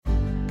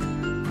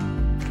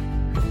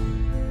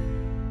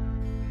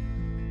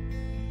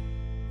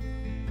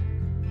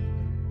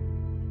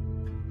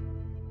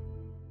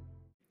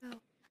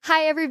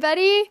Hi,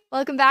 everybody.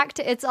 Welcome back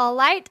to It's All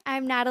Light.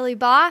 I'm Natalie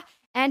Baugh,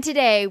 and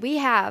today we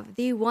have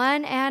the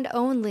one and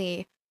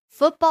only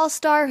football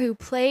star who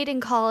played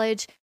in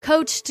college,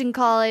 coached in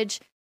college,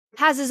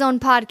 has his own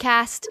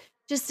podcast,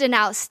 just an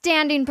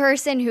outstanding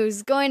person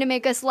who's going to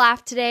make us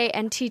laugh today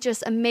and teach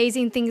us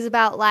amazing things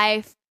about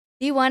life,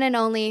 the one and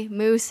only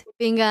Moose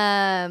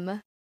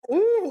Bingham.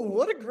 Ooh,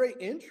 what a great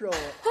intro.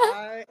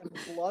 I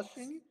am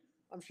blushing.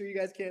 I'm sure you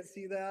guys can't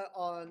see that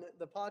on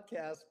the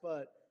podcast,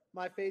 but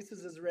my face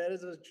is as red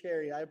as a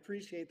cherry. I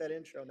appreciate that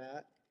intro,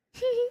 Nat.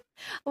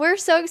 We're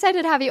so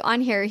excited to have you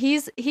on here.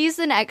 He's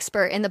an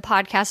expert in the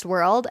podcast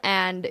world,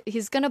 and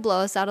he's going to blow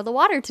us out of the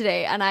water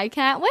today, and I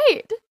can't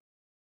wait.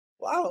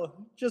 Wow,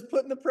 just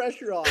putting the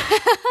pressure on.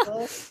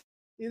 Well,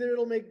 either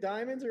it'll make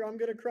diamonds or I'm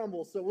going to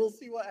crumble, so we'll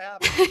see what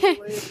happens.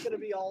 Anyway, it's going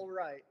to be all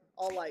right,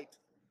 all light.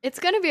 It's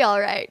going to be all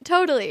right,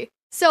 totally.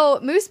 So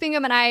Moose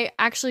Bingham and I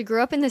actually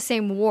grew up in the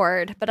same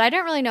ward, but I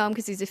didn't really know him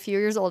because he's a few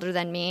years older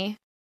than me.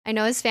 I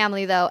know his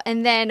family, though.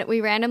 And then we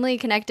randomly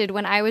connected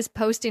when I was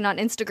posting on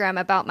Instagram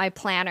about my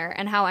planner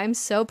and how I'm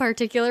so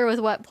particular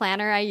with what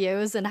planner I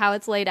use and how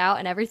it's laid out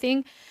and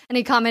everything. And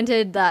he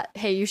commented that,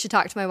 hey, you should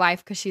talk to my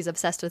wife because she's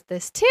obsessed with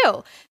this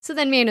too. So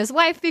then me and his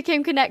wife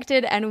became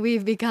connected and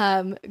we've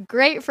become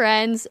great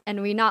friends.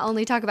 And we not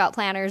only talk about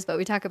planners, but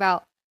we talk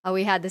about how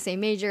we had the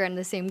same major and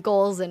the same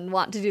goals and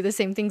want to do the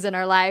same things in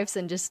our lives.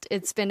 And just,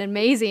 it's been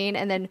amazing.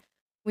 And then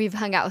we've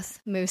hung out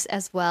with Moose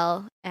as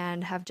well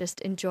and have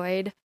just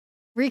enjoyed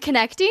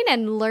reconnecting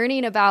and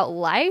learning about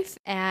life.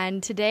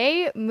 And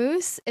today,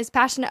 Moose is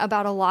passionate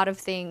about a lot of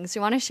things.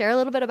 You want to share a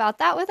little bit about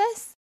that with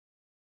us?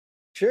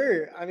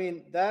 Sure. I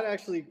mean, that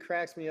actually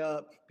cracks me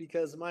up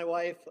because my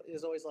wife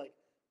is always like,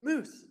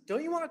 Moose,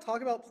 don't you want to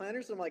talk about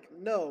planners? And I'm like,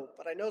 no,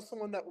 but I know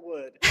someone that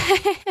would.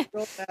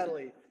 Girl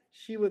Natalie,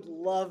 she would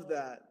love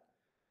that.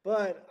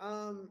 But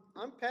I'm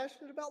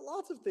passionate about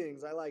lots of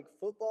things. I like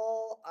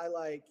football. I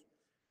like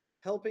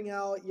helping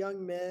out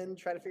young men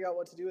try to figure out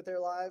what to do with their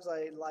lives.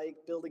 I like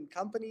building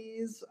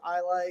companies. I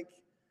like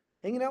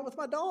hanging out with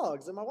my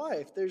dogs and my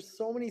wife. There's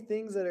so many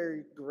things that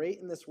are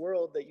great in this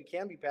world that you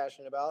can be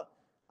passionate about.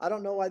 I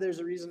don't know why there's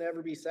a reason to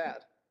ever be sad.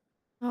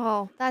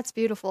 Oh, that's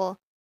beautiful.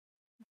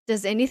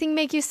 Does anything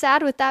make you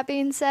sad with that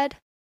being said?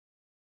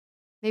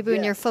 Maybe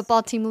when your Yes.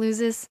 football team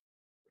loses?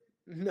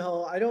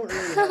 No, I don't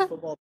really have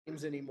football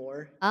teams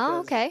anymore.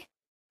 Oh, 'cause okay.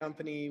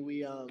 company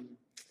we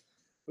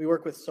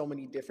work with so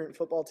many different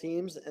football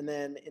teams, and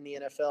then in the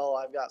NFL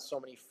I've got so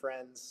many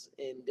friends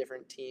in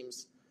different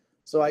teams,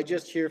 so I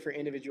just cheer for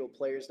individual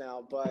players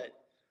now. But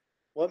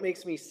what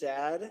makes me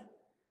sad,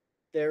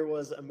 there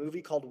was a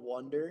movie called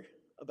Wonder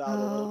about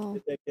a little Oh,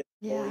 kid that gets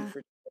bullied yeah.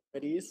 for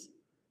deformities.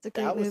 It's a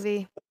great That was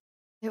movie.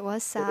 It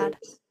was sad.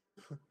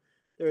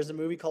 there was a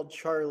movie called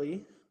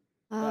Charlie.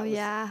 Oh, That was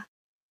yeah.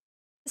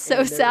 So and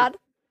there was sad.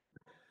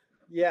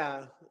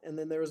 yeah, and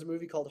then there was a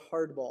movie called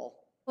Hardball.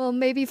 Well,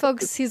 maybe,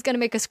 folks, he's going to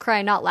make us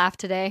cry, not laugh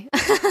today.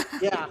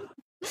 Yeah,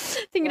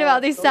 Thinking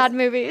about these sad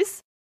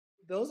movies.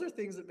 those are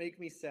things that make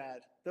me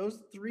sad.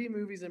 Those three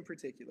movies in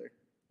particular.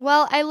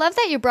 Well, I love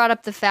that you brought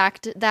up the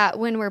fact that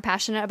when we're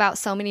passionate about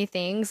so many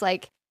things,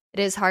 like it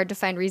is hard to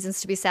find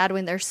reasons to be sad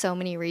when there's so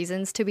many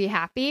reasons to be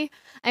happy.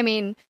 I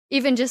mean,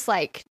 even just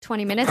like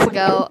 20 minutes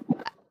ago,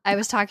 I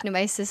was talking to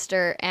my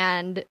sister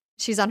and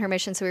she's on her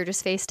mission, so we were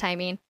just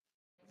FaceTiming.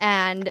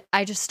 And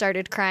I just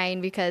started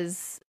crying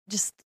because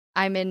just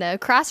I'm in a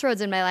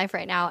crossroads in my life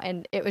right now.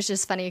 And it was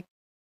just funny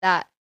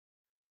that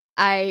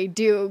I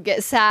do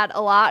get sad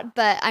a lot,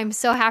 but I'm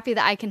so happy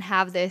that I can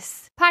have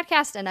this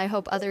podcast, and I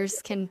hope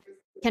others can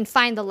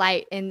find the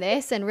light in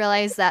this and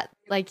realize that,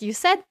 like you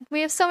said, we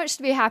have so much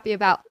to be happy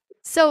about.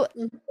 So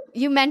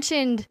you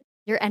mentioned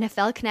your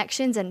NFL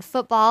connections and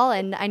football,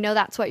 and I know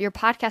that's what your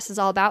podcast is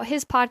all about.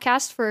 His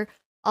podcast, for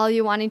all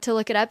you wanting to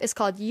look it up, is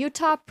called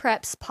Utah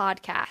Preps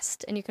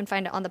Podcast, and you can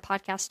find it on the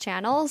podcast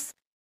channels.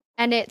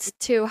 And it's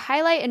to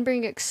highlight and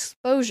bring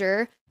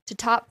exposure to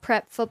top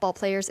prep football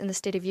players in the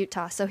state of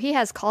Utah. So he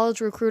has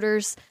college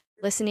recruiters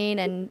listening,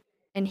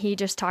 and he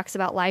just talks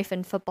about life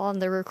and football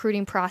and the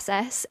recruiting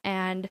process,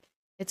 and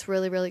it's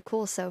really, really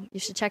cool. So you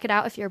should check it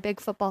out if you're a big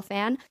football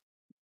fan.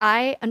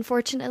 I,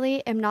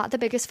 unfortunately, am not the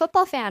biggest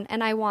football fan,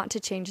 and I want to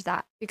change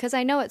that because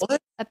I know it's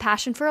a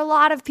passion for a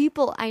lot of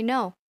people. I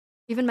know.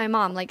 Even my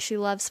mom, like, she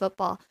loves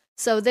football.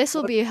 So this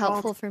will be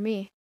helpful for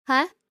me.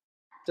 Huh?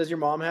 Does your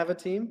mom have a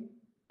team?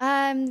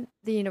 The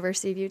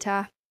University of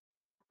Utah.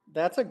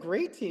 That's a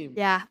great team.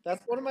 Yeah.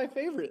 That's one of my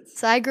favorites.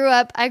 So I grew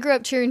up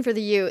cheering for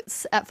the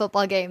Utes at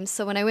football games.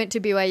 So when I went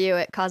to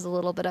BYU, it caused a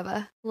little bit of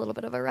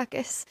a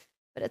ruckus,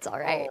 but it's all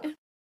right. Oh,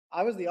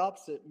 I was the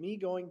opposite. Me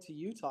going to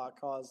Utah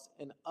caused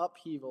an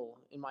upheaval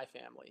in my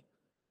family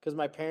because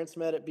my parents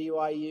met at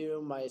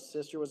BYU. My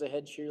sister was a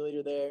head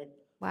cheerleader there.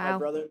 Wow. My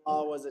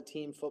brother-in-law was a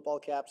team football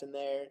captain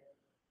there.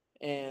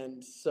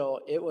 And so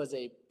it was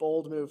a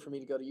bold move for me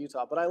to go to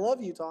Utah. But I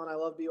love Utah and I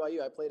love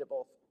BYU. I played at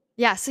both.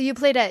 Yeah, so you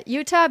played at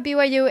Utah,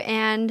 BYU,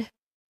 and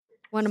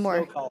one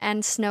more,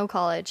 and Snow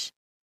College.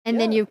 And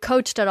then you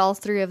coached at all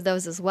three of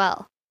those as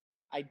well.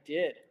 I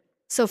did.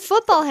 So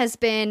football has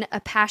been a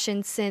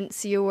passion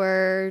since you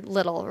were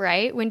little,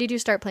 right? When did you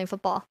start playing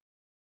football?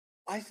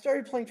 I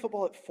started playing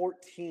football at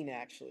 14,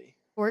 actually.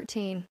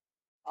 14.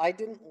 I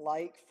didn't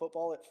like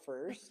football at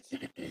first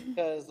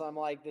because I'm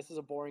like, this is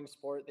a boring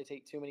sport. They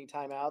take too many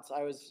timeouts.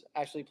 I was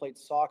actually played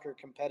soccer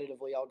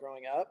competitively all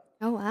growing up,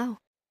 Oh, wow.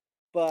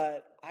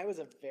 but I was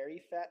a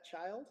very fat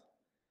child.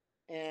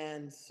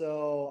 And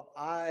so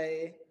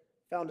I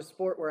found a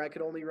sport where I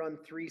could only run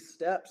 3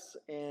 steps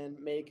and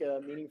make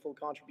a meaningful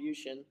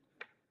contribution.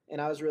 And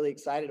I was really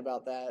excited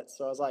about that.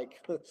 So I was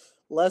like,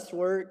 less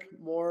work,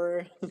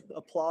 more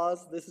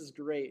applause. This is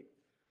great.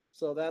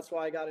 So that's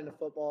why I got into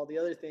football. The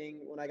other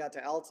thing, when I got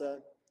to Alta,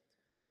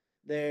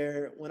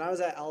 when I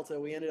was at Alta,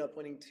 we ended up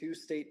winning 2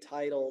 state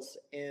titles,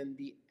 and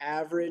the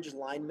average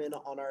lineman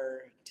on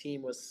our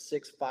team was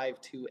 6'5",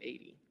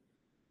 280.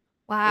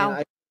 And Wow.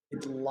 I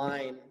played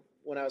line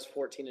when I was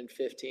 14 and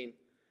 15.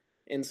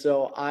 And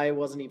so I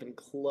wasn't even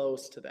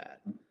close to that.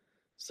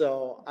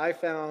 So I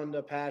found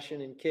a passion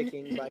in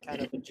kicking by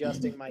kind of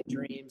adjusting my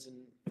dreams and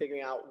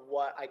figuring out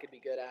what I could be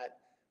good at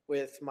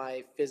with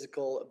my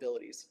physical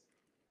abilities.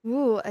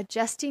 Ooh,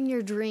 adjusting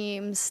your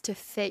dreams to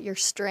fit your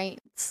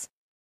strengths.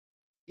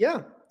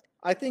 Yeah,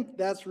 I think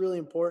that's really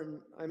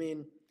important. I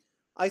mean,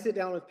 I sit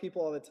down with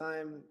people all the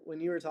time.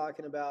 When you were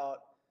talking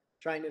about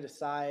trying to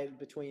decide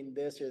between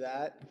this or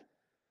that,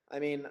 I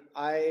mean,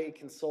 I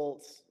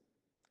consult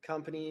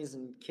companies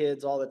and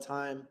kids all the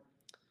time.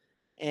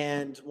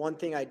 And one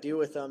thing I do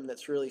with them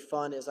that's really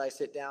fun is I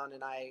sit down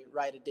and I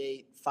write a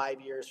date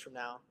 5 years from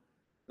now.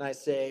 And I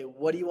say,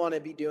 what do you want to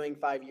be doing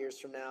 5 years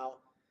from now?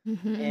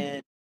 Hmm.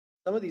 And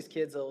some of these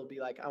kids will be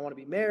like, I want to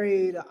be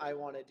married. I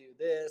want to do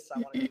this. I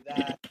want to do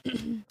that.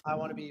 I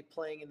want to be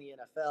playing in the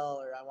NFL,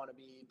 or I want to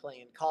be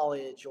playing in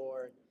college,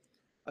 or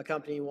a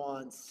company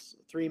wants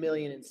 3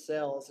 million in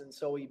sales. And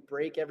so we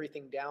break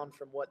everything down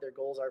from what their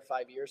goals are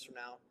 5 years from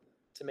now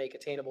to make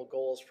attainable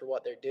goals for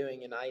what they're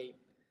doing. And I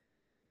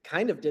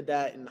kind of did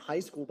that in high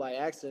school by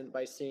accident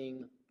by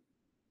seeing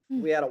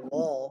we had a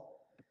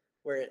wall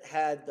where it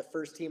had the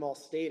first team all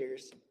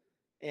staters.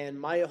 And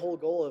my whole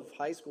goal of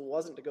high school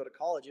wasn't to go to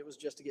college. It was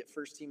just to get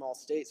first team all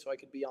state so I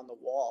could be on the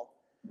wall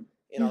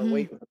in our Hmm.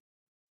 weight room.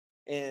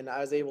 And I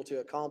was able to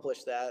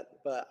accomplish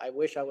that, but I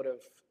wish I would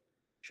have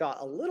shot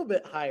a little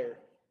bit higher.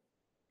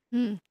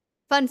 Hmm.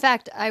 Fun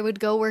fact, I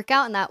would go work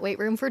out in that weight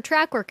room for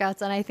track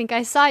workouts, and I think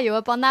I saw you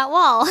up on that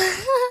wall.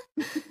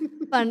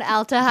 Fun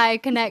Alta High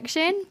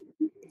connection.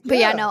 But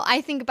yeah, Yeah. no,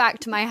 I think back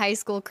to my high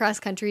school cross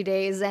country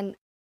days, and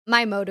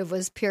my motive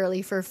was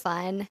purely for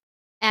fun.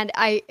 And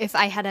if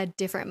I had a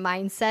different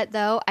mindset,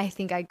 though, I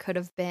think I could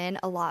have been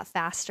a lot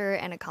faster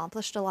and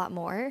accomplished a lot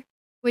more.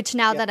 Which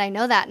now Yeah. that I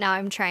know that, now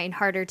I'm trying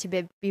harder to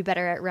be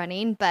better at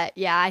running. But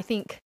yeah, I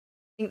think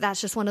that's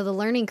just one of the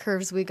learning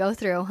curves we go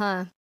through,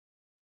 huh?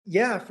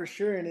 Yeah, for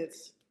sure. And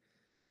it's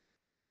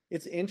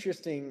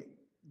interesting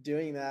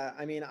doing that.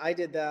 I mean, I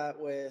did that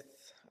with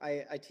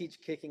I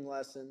teach kicking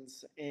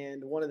lessons,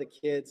 and one of the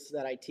kids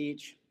that I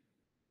teach,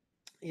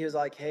 he was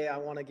like, "Hey, I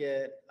want to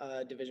get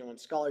a Division 1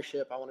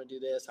 scholarship. I want to do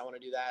this. I want to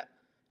do that."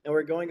 And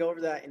we're going over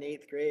that in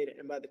 8th grade.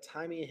 And by the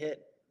time he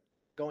hit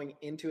going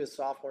into his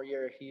sophomore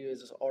year, he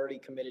was already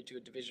committed to a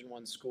Division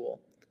 1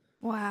 school,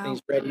 and Wow.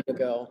 he's ready to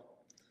go.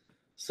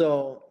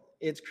 So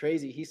it's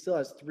crazy. He still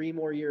has 3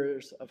 more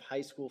years of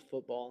high school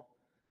football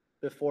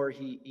before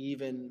he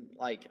even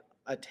like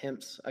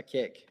attempts a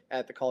kick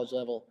at the college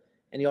level,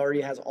 and he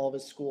already has all of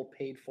his school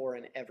paid for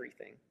and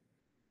everything.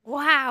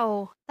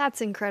 Wow.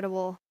 That's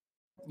incredible.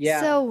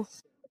 Yeah, So,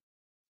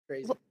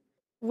 crazy.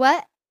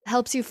 what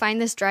helps you find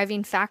this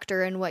driving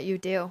factor in what you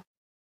do?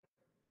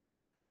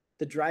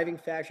 The driving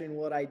factor in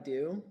what I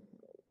do,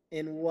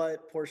 in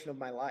what portion of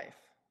my life.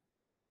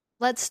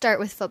 Let's start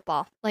with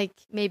football. Like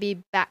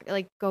maybe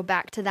go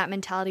back to that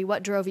mentality.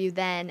 What drove you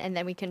then? And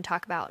then we can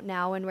talk about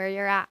now and where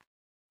you're at.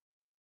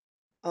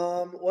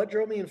 What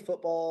drove me in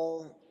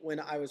football when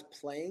I was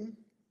playing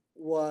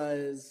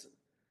was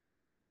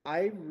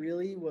I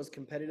really was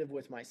competitive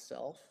with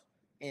myself,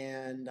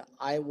 and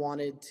I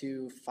wanted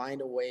to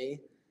find a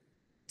way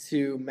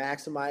to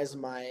maximize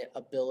my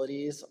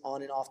abilities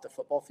on and off the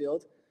football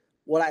field.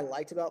 What I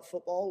liked about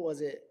football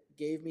was it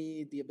gave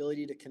me the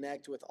ability to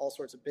connect with all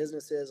sorts of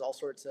businesses, all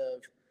sorts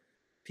of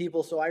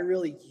people. So I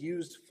really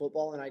used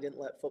football, and I didn't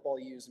let football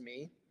use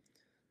me.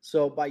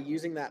 So by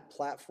using that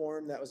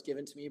platform that was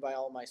given to me by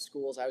all my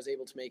schools, I was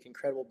able to make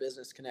incredible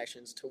business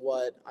connections to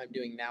what I'm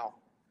doing now.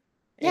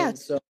 Yeah. And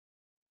so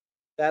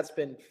that's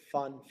been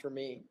fun for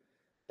me,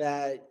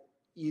 that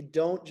you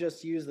don't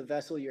just use the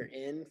vessel you're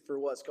in for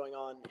what's going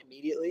on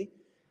immediately.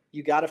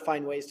 You got to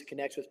find ways to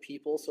connect with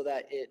people so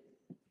that it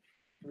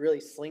really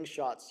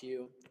slingshots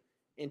you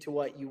into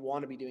what you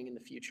want to be doing in the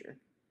future.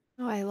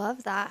 Oh, I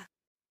love that.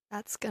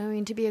 That's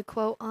going to be a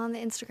quote on the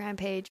Instagram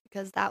page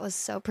because that was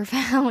so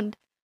profound.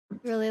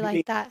 Really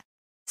like that.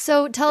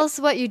 So tell us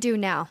what you do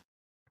now.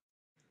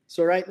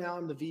 So right now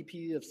I'm the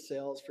VP of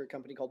sales for a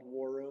company called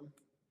War Room.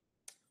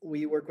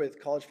 We work with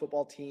college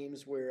football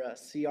teams. We're a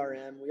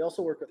CRM. We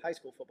also work with high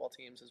school football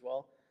teams as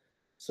well.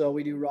 So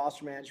we do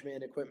roster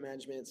management, equipment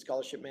management,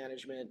 scholarship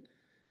management.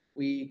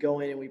 We go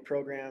in and we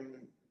program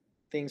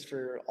things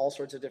for all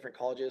sorts of different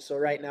colleges. So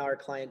right now our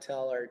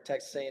clientele are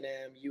Texas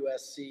A&M,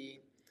 USC,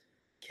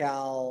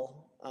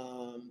 Cal,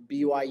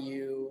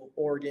 BYU,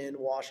 Oregon,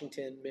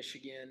 Washington,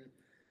 Michigan,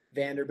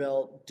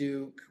 Vanderbilt,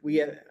 Duke. We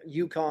have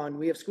UConn.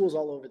 We have schools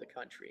all over the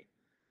country,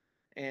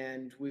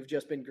 and we've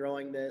just been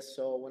growing this.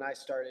 So when I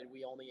started,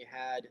 we only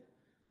had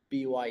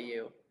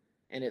BYU,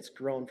 and it's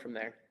grown from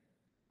there.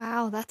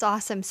 Wow, that's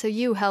awesome. So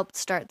you helped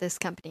start this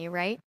company,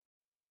 right?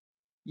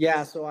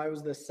 Yeah, so I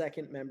was the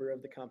second member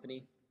of the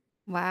company.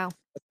 Wow.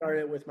 I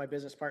started with my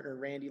business partner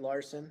Randy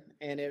Larson,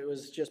 and it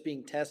was just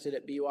being tested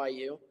at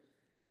BYU.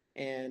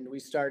 And we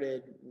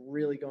started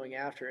really going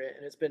after it.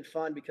 And it's been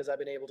fun because I've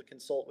been able to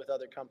consult with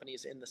other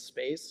companies in the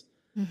space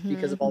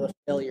because Hmm. of all the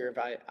failure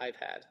I've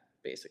had,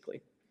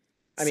 basically.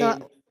 I So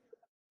mean,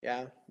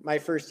 yeah, my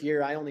first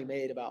year, I only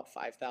made about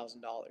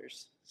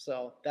 $5,000.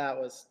 So that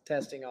was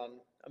testing on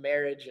a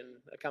marriage and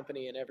a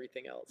company and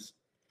everything else.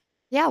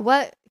 yeah,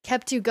 what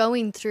kept you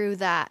going through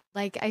that?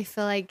 Like, I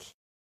feel like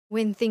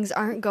when things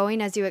aren't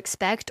going as you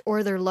expect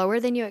or they're lower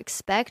than you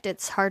expect,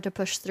 it's hard to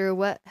push through.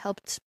 What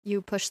helped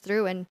you push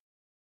through and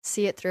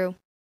see it through?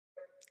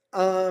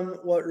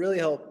 What really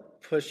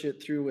helped push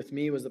it through with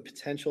me was the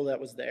potential that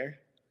was there.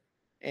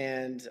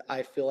 And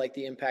I feel like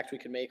the impact we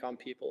could make on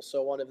people.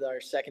 So one of our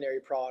secondary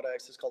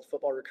products is called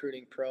Football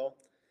Recruiting Pro.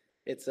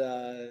 It's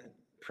a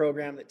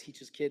program that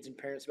teaches kids and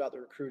parents about the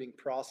recruiting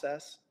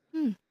process.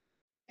 Hmm.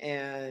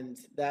 And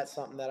that's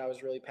something that I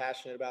was really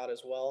passionate about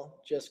as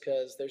well, just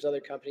because there's other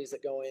companies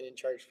that go in and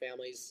charge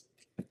families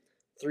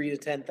 $3,000 to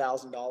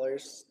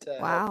 $10,000 to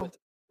help Wow. with the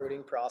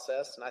recruiting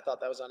process, and I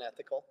thought that was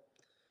unethical.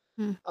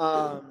 Hmm.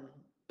 Um,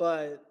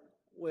 but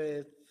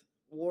with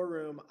War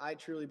Room, I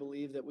truly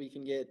believe that we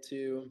can get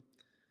to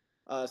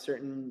a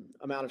certain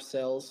amount of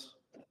sales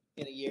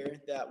in a year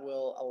that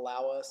will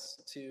allow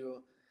us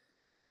to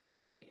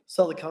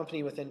sell the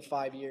company within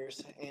 5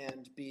 years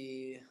and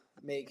be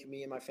make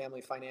me and my family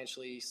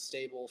financially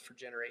stable for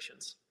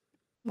generations.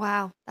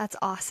 Wow, that's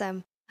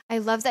awesome. I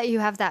love that you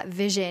have that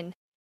vision.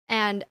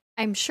 And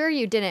I'm sure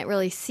you didn't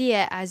really see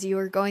it as you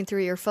were going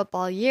through your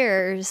football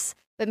years,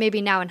 but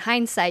maybe now in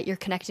hindsight, you're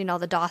connecting all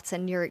the dots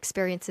and your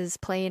experiences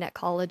playing at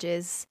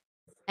colleges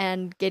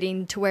and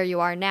getting to where you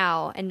are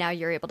now. And now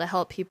you're able to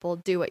help people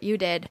do what you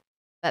did,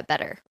 but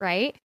better,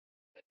 right?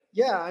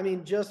 Yeah, I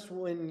mean, just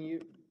when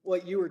you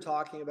what you were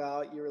talking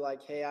about, you were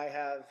like, "Hey, I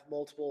have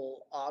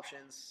multiple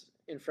options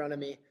in front of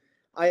me."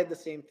 I had the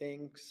same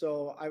thing.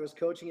 So I was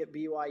coaching at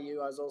BYU.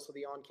 I was also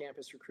the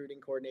on-campus recruiting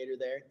coordinator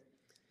there.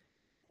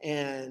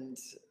 And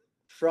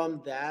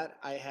from that,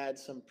 I had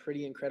some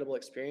pretty incredible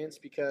experience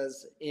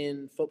because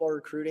in football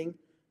recruiting,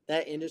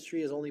 that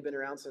industry has only been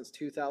around since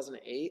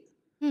 2008.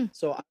 Hmm.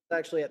 So I was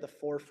actually at the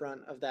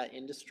forefront of that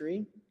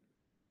industry.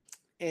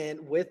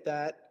 And with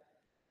that,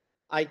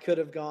 I could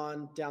have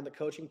gone down the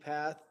coaching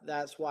path.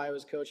 That's why I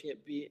was coaching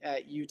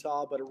at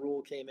Utah, but a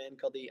rule came in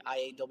called the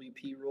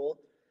IAWP rule.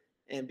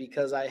 And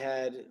because I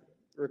had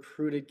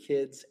recruited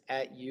kids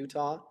at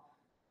Utah,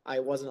 I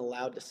wasn't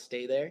allowed to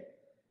stay there.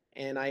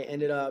 And I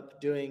ended up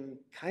doing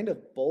kind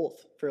of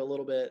both for a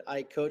little bit.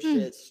 I coached Hmm.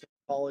 at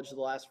college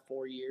the last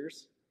 4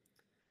 years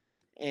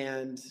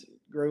and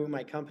grew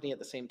my company at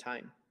the same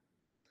time.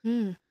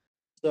 Hmm.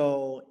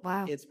 So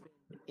Wow. it's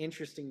been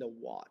interesting to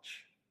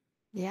watch.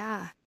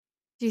 Yeah.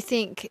 Do you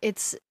think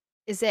is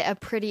it a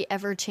pretty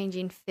ever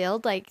changing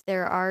field? Like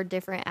there are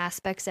different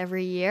aspects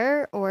every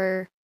year,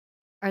 or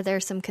are there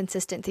some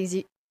consistent things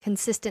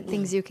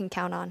you can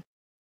count on?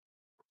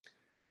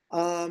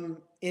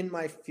 In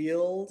my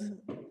field,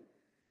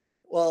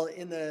 well,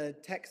 in the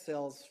tech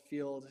sales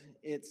field,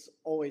 it's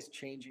always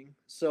changing.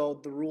 So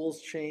the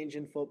rules change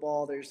in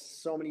football. There's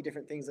so many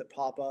different things that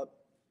pop up.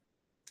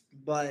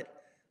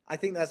 But I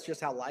think that's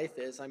just how life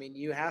is. I mean,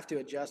 you have to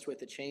adjust with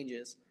the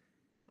changes.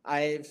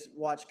 I've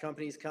watched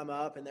companies come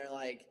up and they're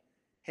like,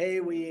 hey,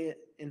 we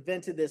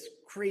invented this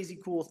crazy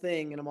cool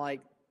thing. And I'm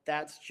like,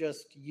 that's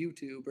just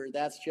YouTube or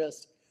that's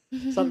just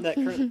something that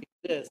currently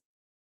exists.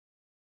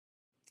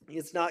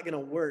 It's not going to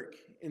work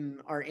in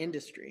our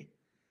industry.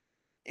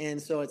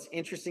 And so it's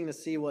interesting to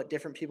see what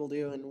different people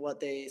do and what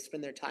they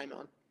spend their time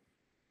on.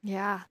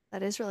 Yeah,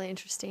 that is really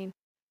interesting.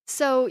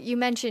 So you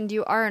mentioned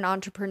you are an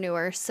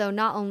entrepreneur. So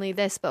not only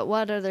this, but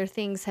what other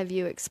things have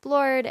you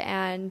explored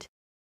and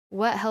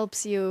what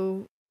helps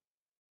you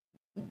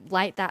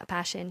light that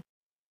passion?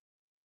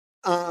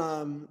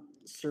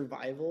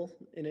 Survival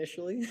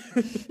initially.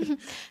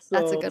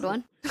 That's a So good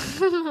one.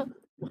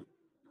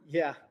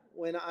 yeah,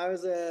 when I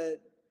was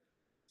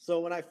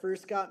when I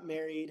first got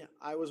married,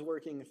 I was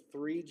working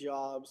 3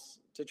 jobs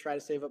to try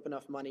to save up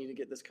enough money to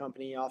get this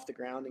company off the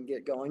ground and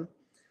get going.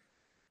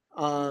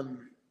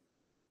 Um,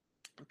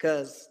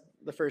 because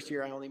the first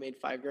year I only made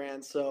 5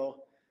 grand.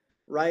 So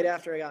right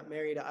after I got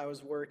married, I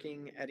was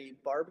working at a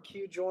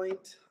barbecue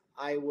joint.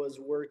 I was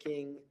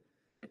working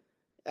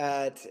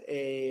at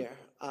a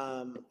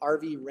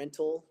RV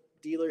rental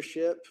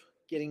dealership,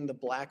 getting the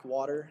black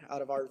water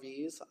out of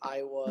RVs. I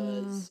Mm,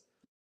 was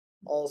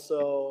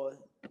also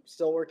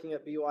still working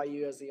at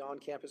BYU as the on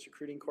campus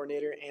recruiting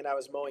coordinator, and I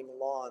was mowing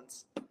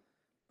lawns.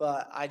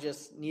 but I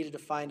just needed to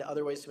find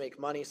other ways to make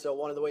money. So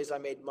one of the ways I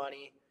made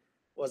money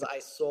was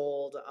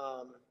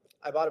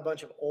I bought a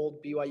bunch of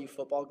old BYU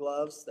football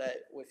gloves that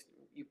with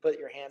you put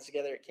your hands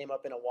together, it came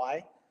up in a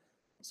Y.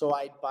 So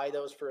I'd buy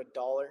those for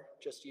 $1,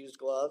 just used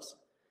gloves,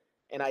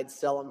 and I'd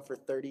sell them for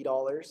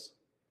 $30,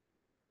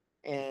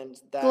 and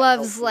that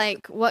Gloves, helped me.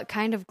 like what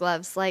kind of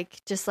gloves?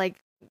 Like just like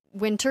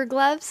winter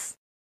gloves?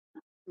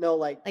 No,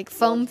 like Like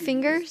foam gloves you use to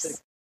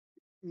fingers?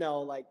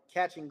 no, like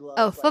catching Oh, gloves,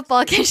 like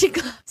football stick. catching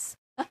gloves.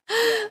 Yeah.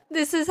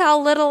 This is how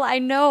little I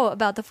know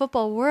about the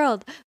football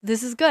world.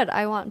 This is good.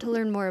 I want to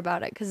learn more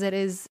about it because it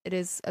is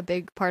a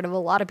big part of a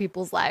lot of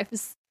people's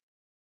lives.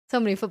 So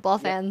many football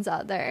Yeah. fans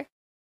out there.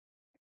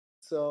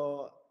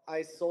 So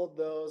I sold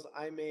those.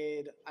 I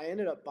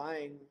ended up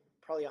buying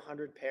probably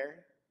 100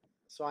 pair.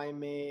 So I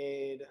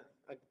made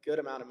a good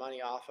amount of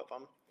money off of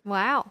them.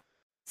 Wow.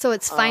 So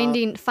it's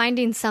Um,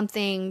 finding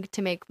something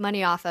to make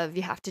money off of.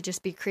 You have to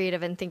just be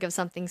creative and think of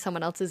something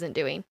someone else isn't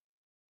doing.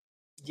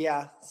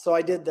 yeah, so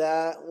I did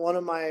that. One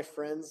of my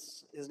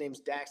friends, his name's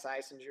Dax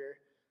Eisinger.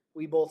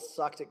 We both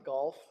sucked at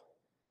golf,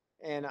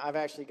 and I've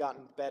actually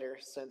gotten better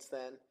since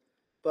then.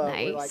 But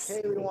we're like, Nice.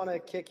 hey, we want to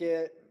kick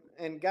it.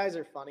 And guys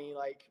are funny.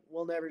 Like,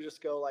 we'll never just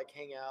go like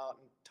hang out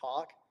and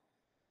talk.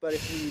 But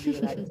if we do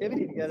an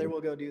activity together,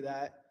 we'll go do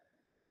that.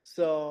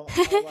 So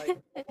I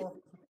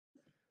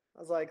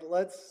was like,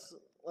 let's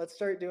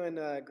start doing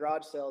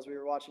garage sales. We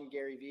were watching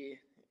Gary Vee,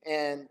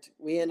 and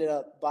we ended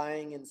up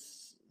buying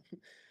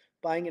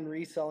and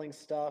reselling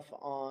stuff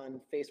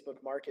on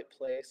Facebook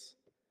Marketplace.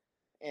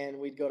 And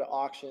we'd go to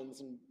auctions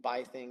and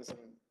buy things, and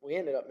we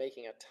ended up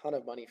making a ton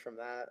of money from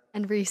that.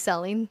 And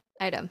reselling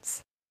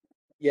items.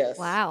 Yes.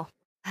 Wow.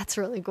 That's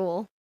really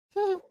cool.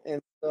 And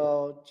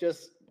so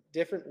just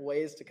different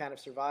ways to kind of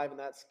survive, and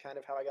that's kind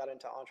of how I got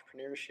into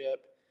entrepreneurship.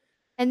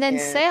 And then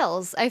And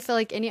sales. I feel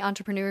like any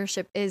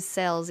entrepreneurship is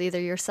sales. Either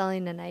you're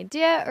selling an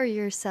idea or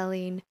you're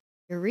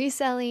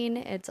reselling.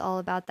 It's all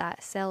about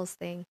that sales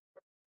thing.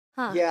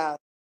 Huh. yeah,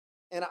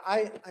 and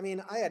I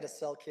mean, I had to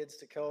sell kids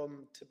to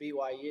come to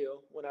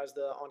BYU when I was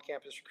the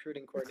on-campus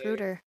recruiting coordinator.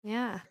 Recruiter.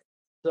 Yeah.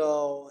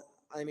 So,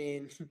 I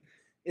mean,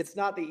 it's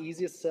not the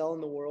easiest sell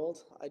in the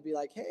world. I'd be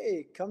like,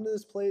 "Hey, come to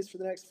this place for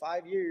the next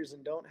 5 years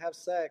and don't have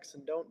sex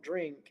and don't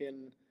drink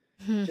and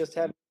just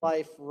have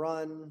life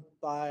run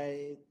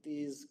by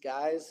these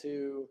guys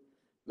who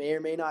may or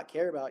may not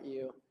care about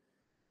you."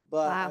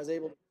 But I Wow. was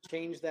able to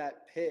change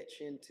that pitch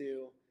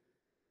into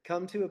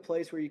come to a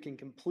place where you can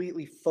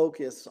completely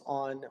focus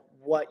on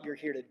what you're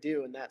here to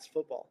do, and that's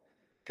football.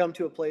 Come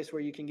to a place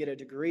where you can get a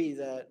degree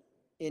that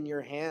in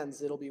your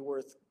hands it'll be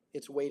worth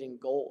its weight in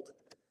gold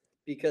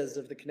because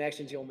of the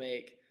connections you'll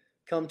make.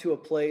 Come to a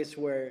place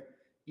where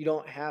you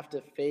don't have to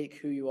fake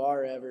who you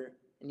are ever,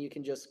 and you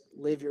can just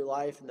live your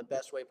life in the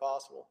best way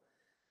possible.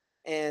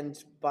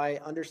 And by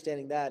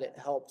understanding that, it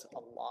helped a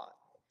lot.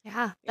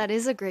 Yeah. And That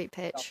is a great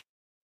pitch.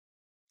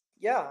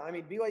 yeah, I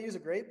mean, BYU is a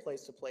great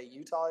place to play.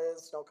 Utah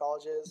is, Snow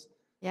College is,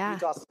 Yeah.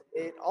 Utah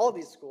State, all of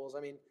these schools.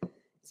 I mean,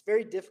 it's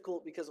very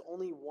difficult because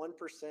only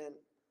 1%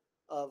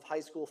 of high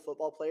school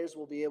football players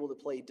will be able to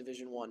play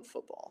Division I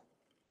football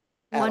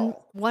at One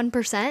all.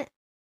 1%?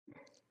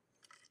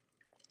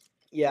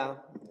 Yeah.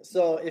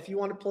 So if you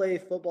want to play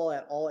football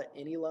at all at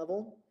any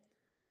level,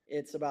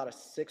 it's about a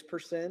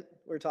 6%.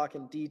 We're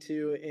talking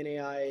D2,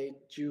 NAI,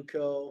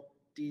 JUCO,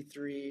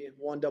 D3,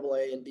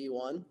 1AA, and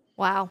D1.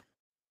 Wow.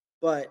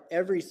 But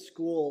every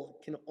school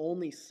can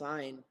only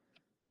sign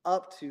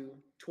up to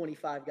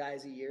 25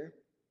 guys a year,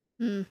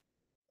 Mm.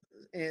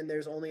 and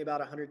there's only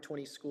about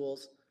 120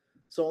 schools.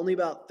 So only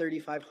about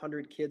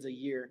 3,500 kids a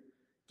year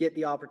get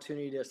the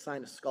opportunity to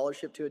sign a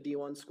scholarship to a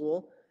D1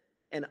 school,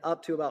 and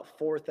up to about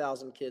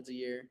 4,000 kids a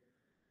year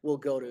will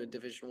go to a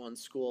Division I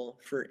school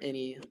for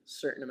any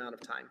certain amount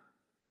of time.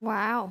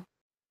 Wow.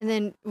 And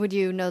then would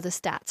you know the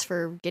stats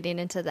for getting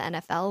into the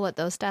NFL, what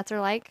those stats are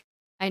like?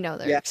 I know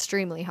they're Yeah.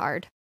 extremely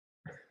hard.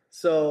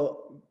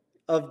 So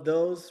of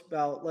those,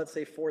 about let's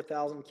say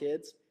 4,000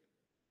 kids,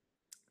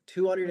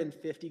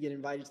 250 get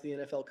invited to the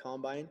NFL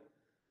Combine.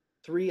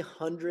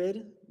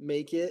 300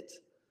 make it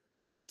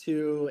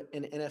to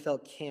an NFL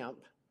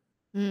camp.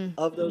 Mm.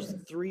 Of those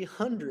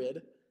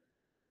 300,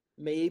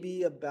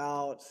 maybe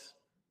about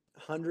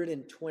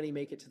 120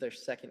 make it to their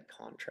second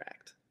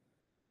contract.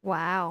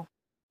 Wow.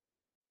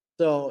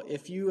 So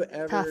if you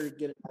ever Tough.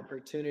 get an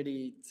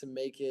opportunity to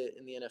make it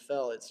in the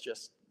NFL, it's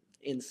just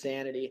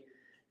insanity.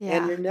 And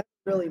Yeah. you're never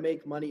really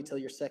make money till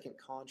your second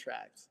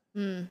contract.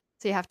 Mm.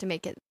 So you have to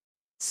make it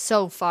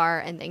so far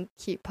and then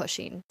keep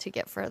pushing to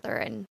get further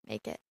and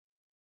make it.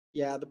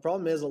 Yeah, the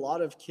problem is a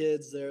lot of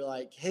kids, they're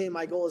like, hey,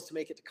 my goal is to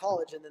make it to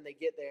college. And then they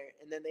get there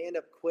and then they end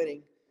up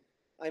quitting.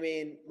 I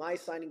mean, my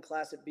signing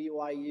class at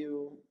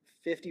BYU,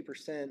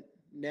 50%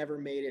 never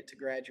made it to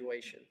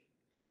graduation.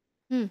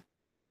 Hmm.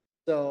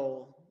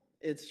 So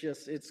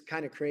it's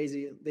kind of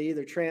crazy. They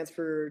either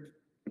transferred,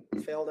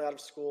 failed out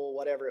of school,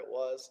 whatever it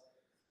was.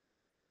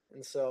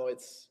 And so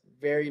it's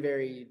very,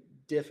 very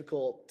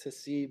difficult to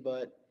see.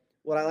 But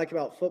what I like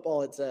about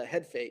football, it's a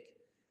head fake.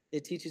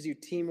 It teaches you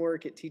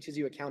teamwork, it teaches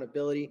you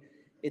accountability,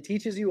 It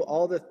teaches you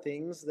all the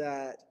things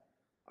that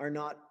are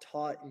not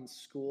taught in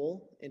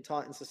school and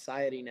taught in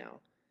society now.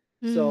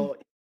 Mm. So,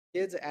 if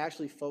kids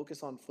actually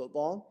focus on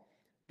football,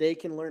 they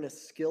can learn a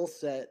skill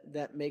set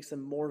that makes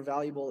them more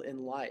valuable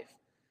in life.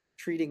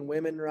 Treating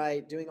women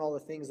right, doing all the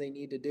things they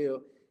need to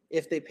do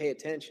if they pay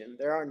attention.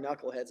 There are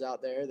knuckleheads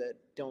out there that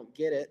don't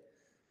get it,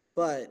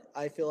 but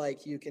I feel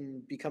like you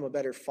can become a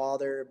better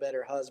father, a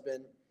better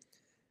husband,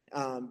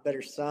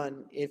 better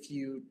son if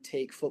you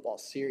take football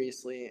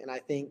seriously. And I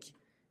think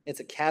it's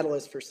a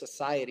catalyst for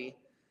society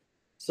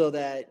so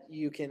that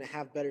you can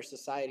have better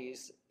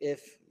societies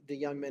if the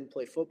young men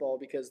play football,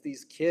 because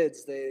these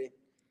kids, they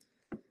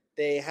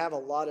have a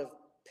lot of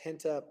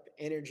pent up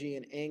energy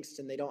and angst,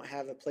 and they don't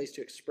have a place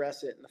to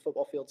express it, and the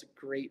football field's a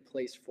great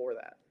place for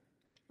that.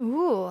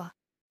 Ooh,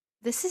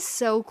 this is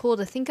so cool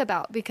to think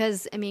about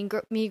because I mean,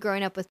 me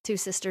growing up with two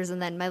sisters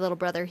and then my little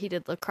brother, he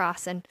did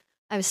lacrosse, and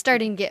I was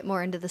starting to get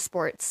more into the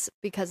sports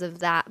because of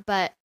that.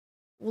 But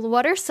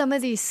what are some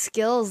of these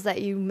skills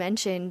that you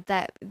mentioned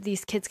that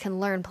these kids can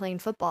learn playing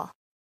football?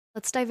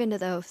 Let's dive into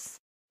those.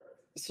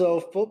 So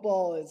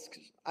football is,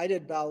 I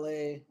did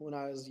ballet when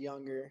I was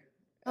younger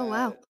Oh,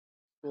 wow. at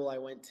school I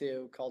went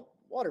to called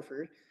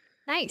Waterford,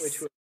 which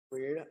Nice. was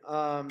weird.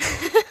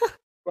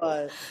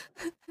 But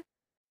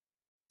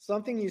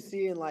something you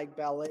see in like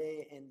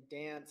ballet and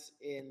dance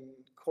in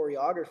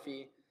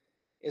choreography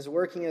is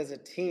working as a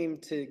team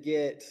to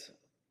get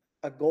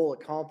a goal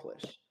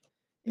accomplished.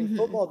 In Hmm.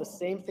 football, the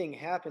same thing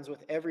happens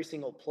with every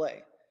single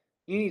play.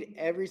 You need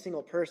every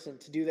single person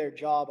to do their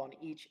job on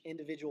each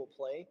individual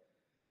play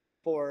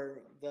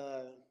for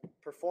the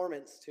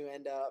performance to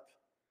end up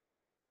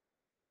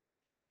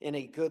in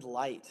a good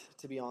light,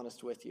 to be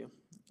honest with you.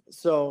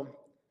 So,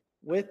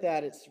 with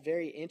that, it's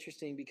very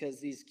interesting because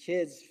these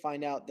kids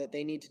find out that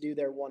they need to do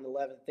their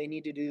 111th. They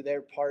need to do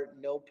their part.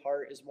 No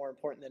part is more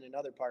important than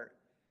another part.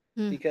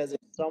 Mm. Because if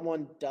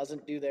someone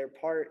doesn't do their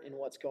part in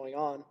what's going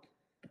on,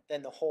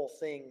 then the whole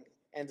thing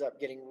ends up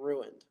getting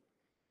ruined.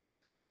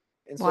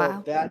 And so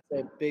Wow. that's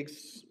a big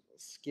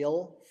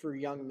skill for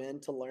young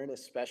men to learn,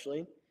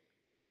 especially.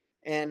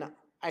 And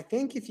I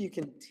think if you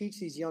can teach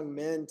these young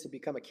men to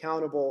become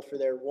accountable for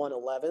their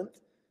 111th,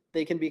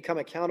 they can become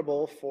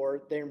accountable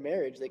for their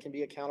marriage. They can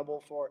be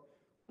accountable for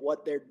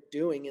what they're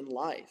doing in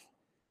life.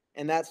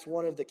 And that's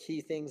one of the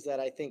key things that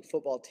I think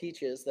football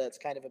teaches, that's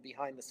kind of a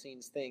behind the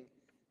scenes thing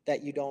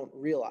that you don't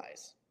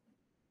realize.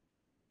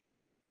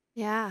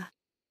 Yeah,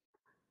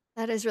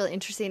 that is really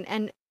interesting.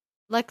 And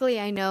luckily,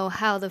 I know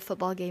how the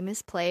football game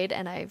is played,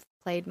 and I've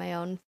played my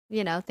own,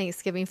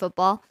 Thanksgiving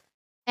football.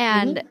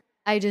 And Mm-hmm.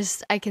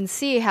 I can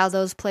see how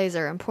those plays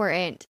are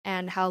important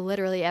and how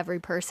literally every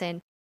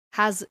person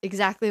has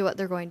exactly what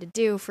they're going to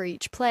do for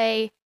each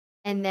play.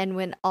 And then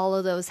when all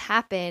of those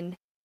happen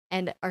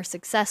and are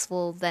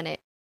successful, then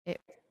it,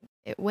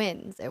 it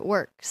wins, it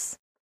works.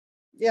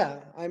 Yeah,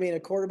 I mean, a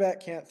quarterback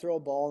can't throw a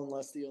ball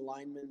unless the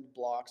alignment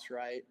blocks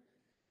right,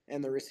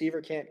 and the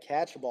receiver can't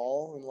catch a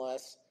ball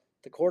unless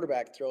the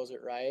quarterback throws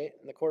it right,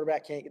 and the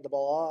quarterback can't get the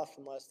ball off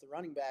unless the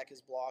running back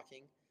is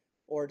blocking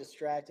or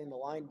distracting the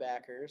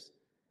linebackers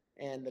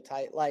and the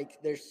tight.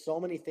 Like, there's so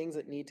many things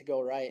that need to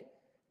go right,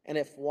 and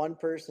if one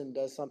person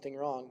does something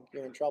wrong,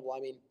 you're in trouble. I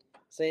mean,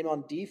 same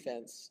on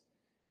defense.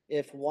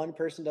 If one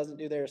person doesn't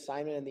do their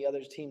assignment and the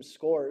other team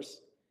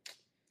scores,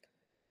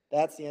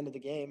 that's the end of the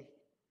game.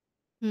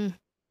 Hmm.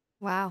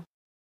 Wow.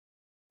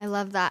 I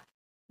love that.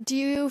 Do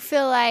you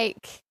feel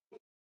like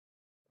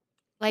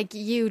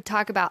you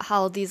talk about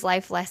how these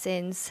life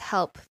lessons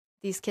help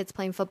these kids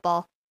playing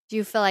football? Do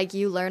you feel like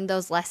you learned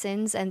those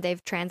lessons and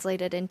they've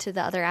translated into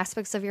the other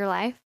aspects of your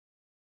life?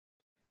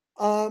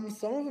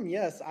 Some of them,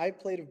 yes. I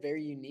played a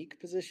very unique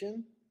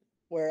position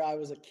where I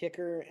was a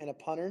kicker and a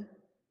punter.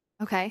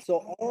 Okay.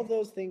 So all of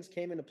those things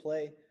came into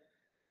play.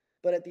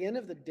 But at the end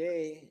of the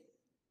day,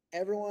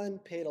 everyone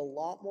paid a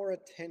lot more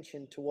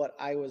attention to what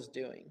I was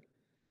doing.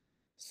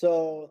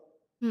 So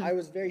Hmm. I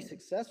was very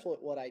successful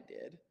at what I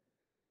did,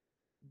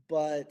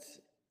 but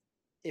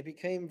it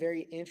became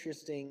very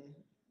interesting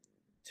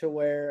to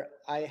where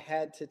I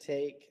had to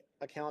take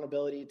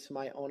accountability to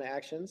my own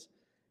actions.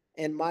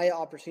 And my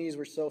opportunities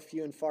were so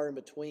few and far in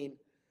between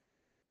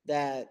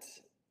that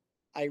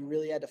I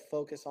really had to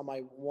focus on my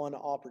one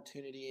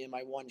opportunity and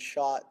my one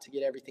shot to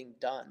get everything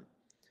done.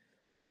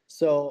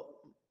 So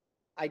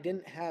I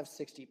didn't have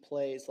 60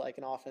 plays like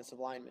an offensive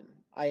lineman.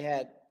 I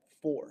had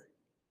four.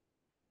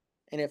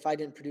 And if I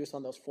didn't produce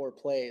on those four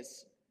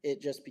plays,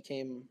 it just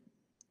became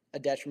a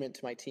detriment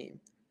to my team.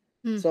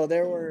 Hmm. So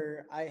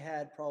I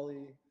had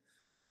probably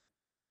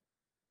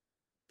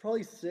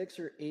 6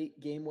 or 8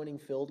 game-winning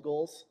field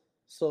goals.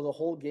 So the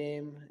whole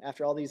game,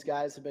 after all these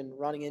guys have been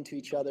running into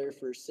each other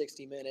for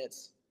 60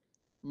 minutes,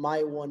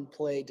 my one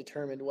play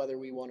determined whether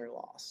we won or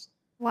lost.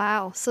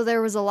 Wow. So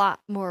there was a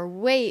lot more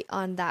weight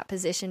on that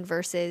position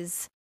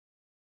versus,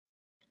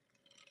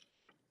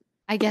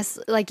 I guess,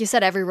 like you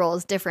said, every role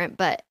is different,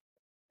 but,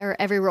 or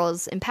every role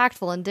is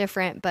impactful and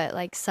different, but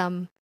like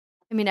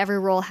every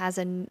role has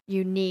a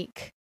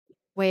unique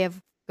way of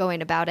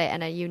going about it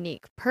and a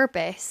unique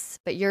purpose,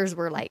 but yours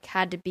were like,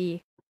 had to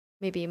be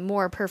maybe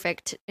more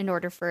perfect in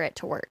order for it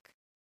to work.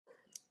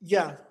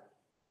 Yeah.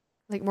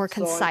 Like more So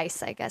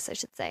concise, I guess I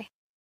should say.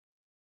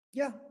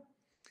 yeah.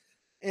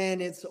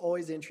 And it's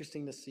always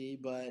interesting to see,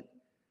 but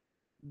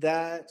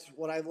that's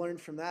what I've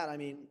learned from that. I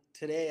mean,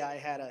 today I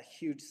had a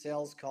huge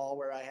sales call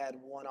where I had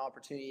one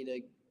opportunity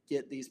to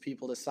get these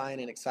people to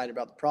sign and excited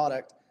about the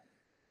product.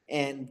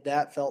 And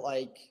that felt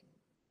like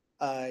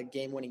a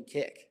game winning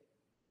kick.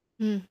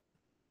 Mm.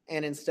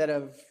 And instead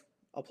of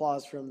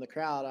applause from the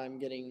crowd, I'm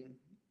getting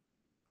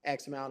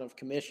X amount of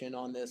commission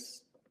on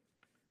this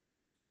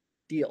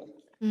deal.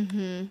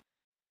 Mm-hmm.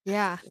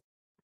 Yeah.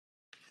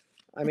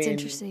 I It's mean,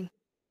 interesting.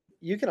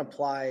 you can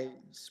apply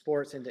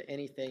sports into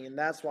anything. And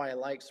that's why I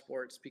like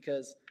sports,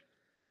 because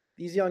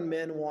these young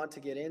men want to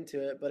get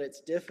into it, but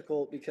it's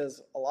difficult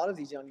because a lot of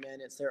these young men,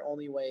 it's their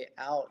only way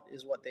out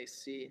is what they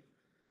see.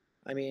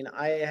 I mean,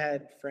 I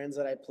had friends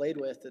that I played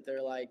with that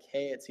they're like,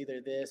 hey, it's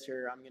either this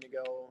or I'm going to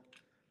go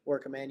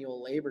work a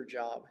manual labor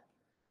job.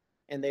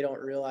 And they don't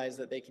realize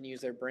that they can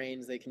use their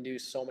brains, they can do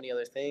so many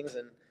other things.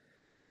 And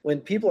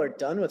when people are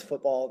done with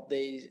football,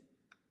 they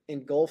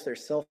engulf their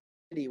self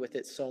identity with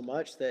it so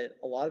much that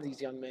a lot of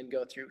these young men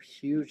go through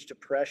huge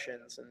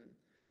depressions. And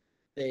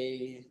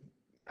they,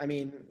 I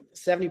mean,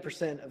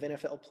 70% of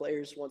NFL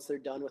players, once they're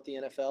done with the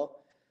NFL,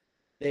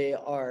 they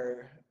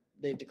are,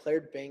 they've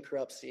declared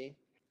bankruptcy,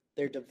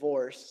 they're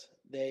divorced,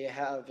 they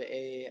have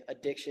a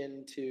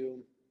addiction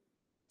to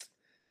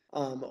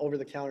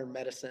over-the-counter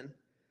medicine.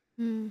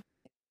 Mm.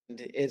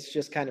 And it's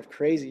just kind of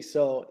crazy.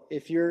 So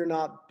if you're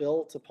not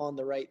built upon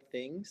the right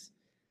things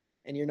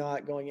and you're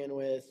not going in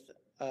with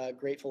a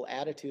grateful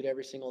attitude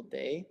every single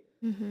day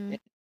Mm-hmm. and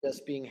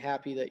just being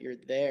happy that you're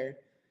there,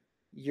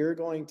 you're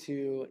going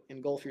to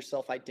engulf your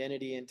self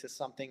identity into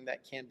something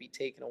that can be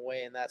taken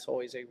away. And that's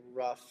always a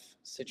rough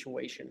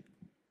situation.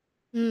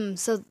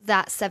 So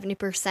that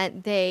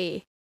 70%,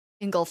 they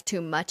engulf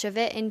too much of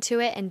it into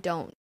it and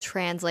don't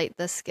translate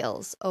the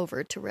skills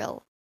over to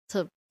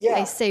I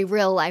Yeah. say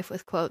real life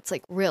with quotes,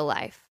 like real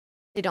life.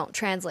 They don't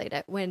translate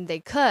it when they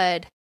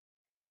could.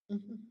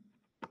 Mm-hmm.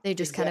 They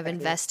just kind of Exactly.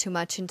 invest too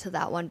much into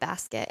that one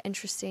basket.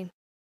 Interesting.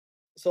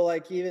 So,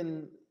 like,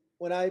 even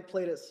when I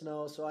played at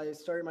Snow, so I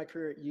started my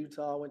career at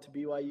Utah, went to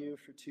BYU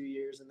for 2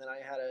 years, and then I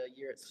had a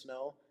year at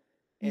Snow.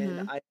 And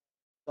Mm-hmm. I had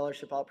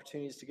scholarship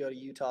opportunities to go to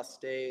Utah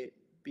State,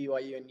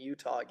 BYU, and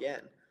Utah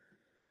again.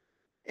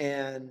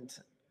 And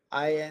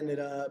I ended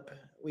up,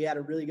 we had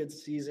a really good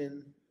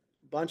season.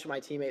 A bunch of my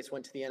teammates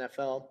went to the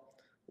NFL.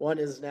 One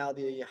is now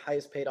the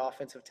highest paid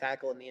offensive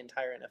tackle in the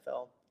entire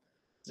NFL.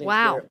 His name's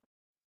Wow. Garrett.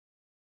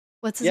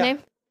 What's his Yeah,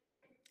 name?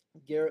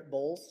 Garrett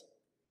Bowles.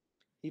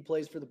 He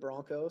plays for the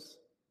Broncos.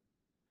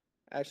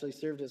 Actually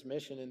served his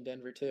mission in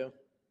Denver too.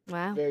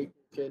 Wow. Very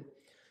good.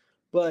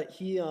 But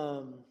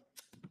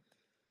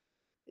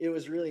it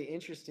was really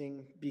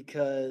interesting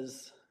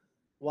because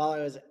while I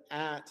was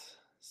at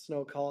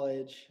Snow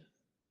College,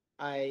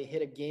 I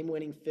hit a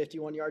game-winning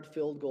 51-yard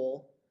field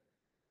goal,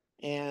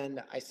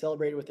 and I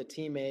celebrated with a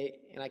teammate.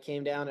 And I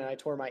came down and I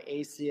tore my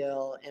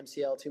ACL,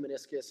 MCL, two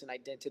meniscus, and I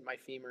dented my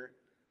femur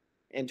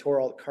and tore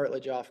all the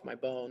cartilage off my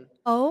bone.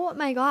 Oh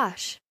my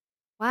gosh.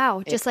 Wow.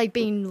 And Just like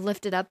being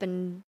lifted up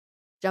and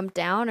jumped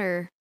down,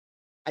 or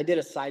I did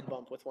a side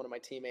bump with one of my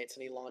teammates,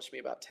 and he launched me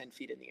about 10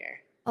 feet in the air.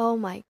 oh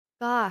my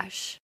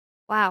gosh.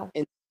 Wow.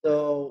 And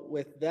so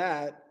with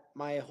that,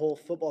 my whole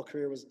football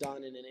career was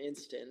done in an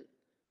instant.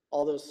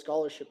 All those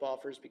scholarship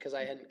offers, because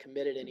I hadn't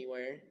committed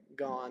anywhere,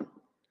 gone.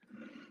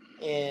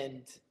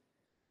 And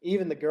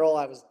even the girl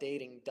I was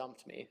dating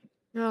dumped me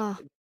Oh,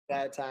 at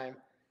that time.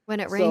 when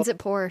it So rains, it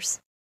pours.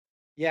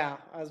 yeah,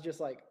 I was just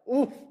like,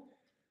 oof.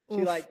 She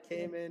Oof. like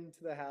came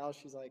into the house.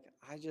 She's like,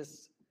 I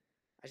just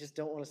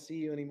don't want to see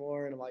you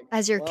anymore. And I'm like,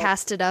 As you're well,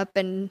 casted up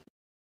and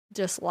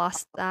just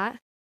lost that.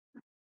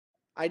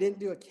 I didn't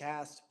do a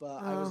cast,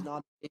 but I was Oh,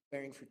 not weight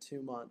bearing for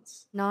 2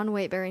 months.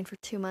 non-weight bearing for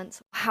 2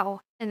 months.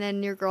 Wow. And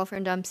then your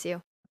girlfriend dumps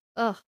you.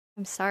 Ugh,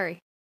 I'm sorry.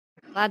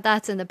 Glad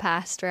that's in the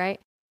past, right?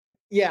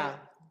 Yeah,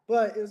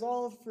 but it was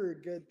all for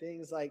good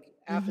things. Like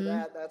after Mm-hmm.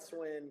 that, that's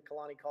when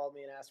Kalani called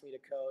me and asked me to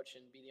coach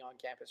and be the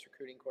on-campus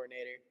recruiting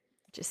coordinator.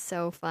 Just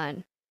so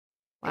fun.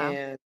 Wow.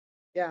 And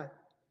yeah,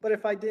 but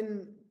if I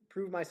didn't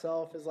prove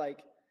myself as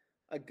like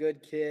a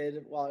good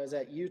kid while I was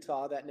at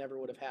Utah, that never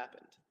would have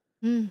happened.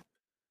 Mm,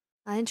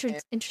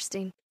 And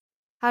interesting.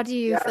 How do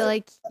you feel yeah,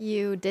 like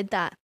you did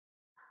that?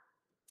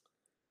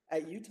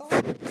 at Utah, I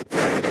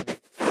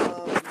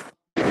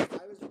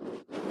was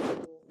really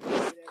cool.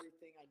 I did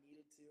everything I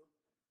needed to.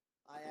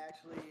 I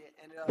actually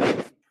ended up being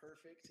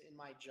perfect in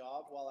my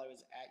job while I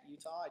was at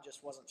Utah. I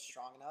just wasn't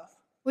strong enough.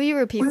 Will you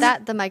repeat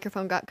that? The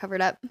microphone got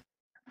covered up.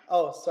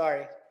 Oh,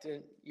 sorry.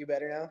 Did you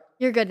better now?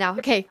 You're good now.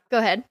 Okay, go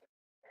ahead.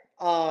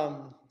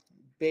 Um,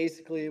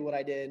 basically, what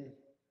I did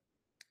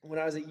when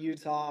I was at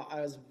Utah,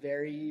 I was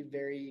very,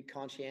 very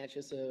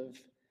conscientious of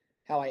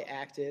how I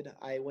acted.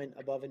 I went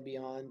above and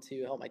beyond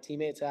to help my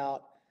teammates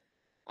out.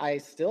 I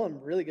still am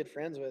really good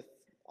friends with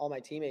all my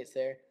teammates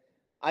there.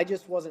 I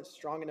just wasn't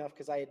strong enough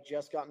because I had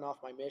just gotten off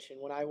my mission.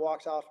 When I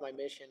walked off my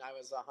mission, I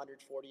was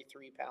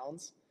 143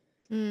 pounds.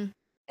 Mm.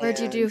 Where'd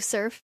you And do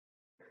surf?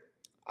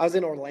 I was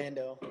in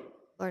Orlando.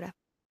 Florida.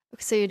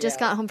 So you just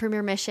Yeah. got home from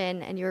your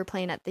mission and you were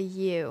playing at the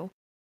U.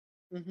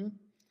 hmm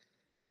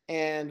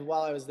And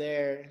while I was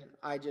there,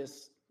 I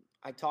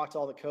talked to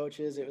all the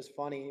coaches. It was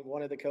funny.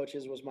 One of the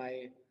coaches was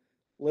my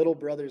little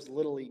brother's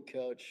little league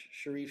coach,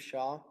 Sharif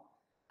Shaw,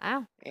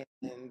 Wow.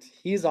 and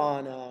he's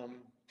on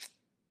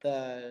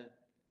the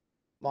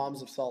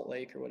Moms of Salt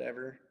Lake or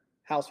whatever,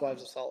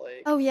 Housewives of Salt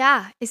Lake. Oh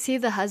yeah. Is he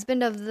the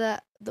husband of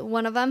the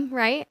one of them,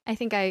 right? I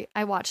think I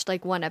watched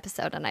like one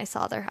episode and I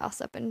saw their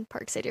house up in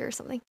Park City or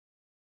something.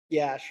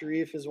 Yeah,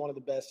 Sharif is one of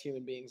the best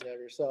human beings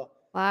ever. So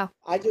Wow.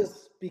 I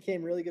just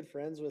became really good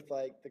friends with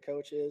like the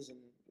coaches and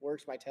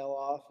worked my tail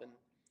off and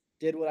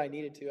did what I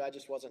needed to. I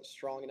just wasn't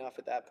strong enough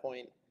at that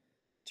point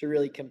to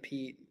really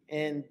compete.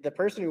 And the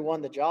person who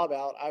won the job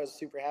out, I was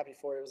super happy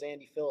for. It was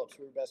Andy Phillips.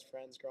 We were best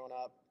friends growing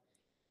up,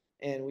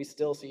 and we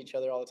still see each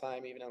other all the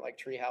time, even at like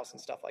treehouse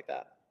and stuff like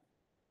that.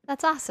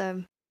 That's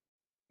awesome.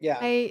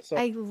 Yeah. So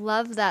I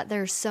love that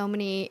there's so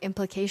many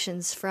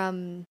implications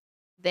from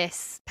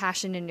this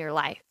passion in your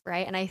life,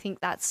 right? And I think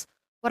that's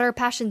what our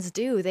passions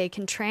do. They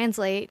can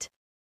translate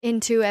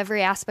into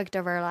every aspect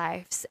of our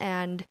lives.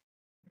 And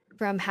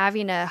from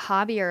having a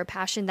hobby or a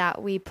passion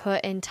that we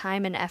put in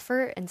time and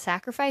effort and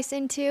sacrifice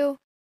into,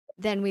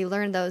 then we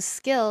learn those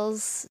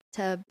skills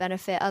to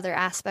benefit other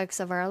aspects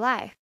of our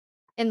life.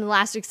 In the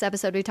last week's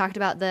episode, we talked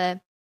about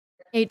the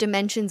 8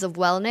 dimensions of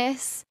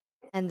wellness,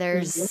 and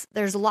Mhm.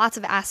 there's lots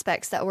of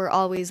aspects that we're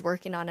always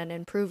working on and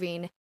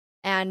improving.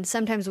 And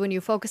sometimes when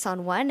you focus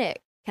on one, it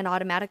can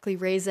automatically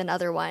raise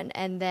another one,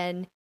 and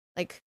then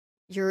like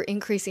you're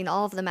increasing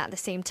all of them at the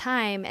same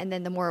time, and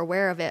then the more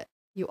aware of it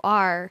you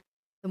are,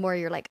 the more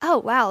you're like, oh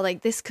wow,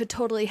 like this could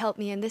totally help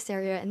me in this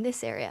area and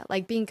this area.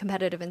 Like being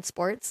competitive in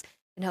sports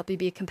can help you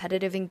be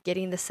competitive in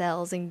getting the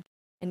sales and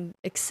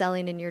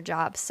excelling in your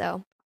job.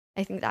 So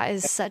I think that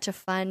is such a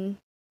fun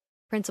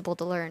principle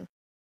to learn.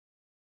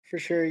 For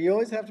sure. You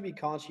always have to be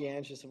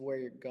conscientious of where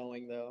you're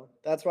going, though.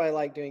 That's why I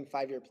like doing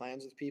 5 year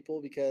plans with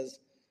people because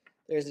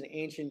there's an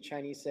ancient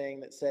Chinese saying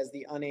that says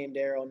the unaimed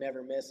arrow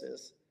never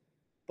misses.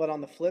 But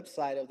on the flip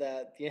side of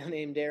that, the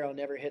unaimed arrow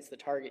never hits the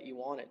target you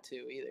want it to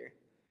either.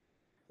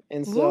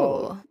 And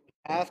so Ooh. you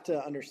have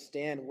to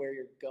understand where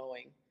you're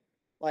going.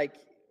 Like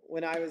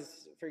when I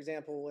was, for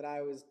example, when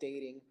I was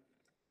dating,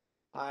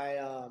 I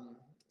um,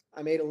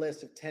 I made a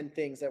list of 10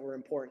 things that were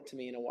important to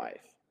me in a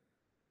wife.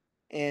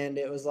 And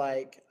it was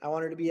like I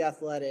wanted her to be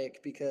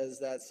athletic because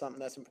that's something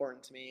that's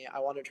important to me. I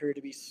wanted her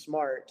to be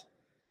smart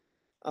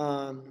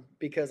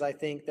because I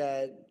think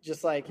that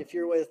just like if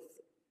you're with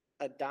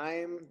a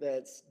dime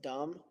that's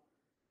dumb,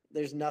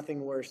 there's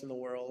nothing worse in the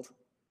world.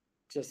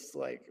 Just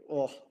like,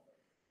 oh,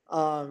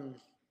 um,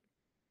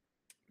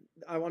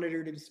 I wanted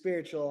her to be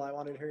spiritual. I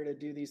wanted her to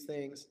do these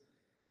things.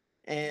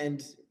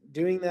 And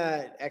doing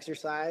that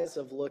exercise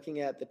of looking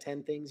at the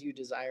 10 things you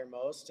desire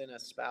most in a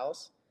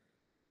spouse,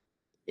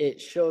 it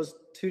shows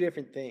two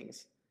different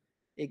things.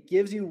 It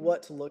gives you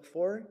what to look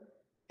for,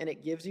 and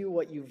it gives you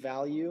what you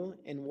value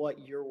and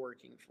what you're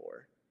working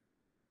for.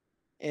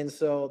 And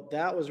so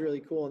that was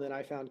really cool. And then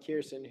I found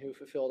Kirsten who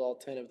fulfilled all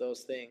 10 of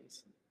those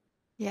things.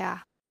 Yeah.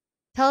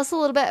 Tell us a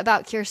little bit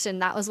about Kirsten.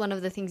 That was one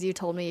of the things you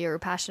told me you were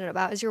passionate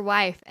about is your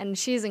wife, and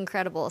she's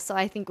incredible. So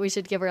I think we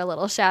should give her a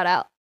little shout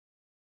out.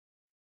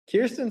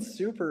 Kirsten's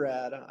super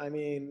rad. I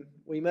mean,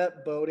 we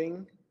met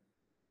boating.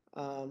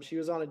 She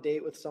was on a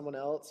date with someone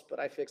else, but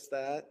I fixed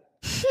that.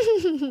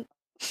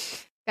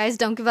 Guys,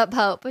 don't give up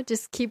hope.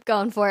 Just keep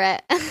going for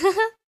it.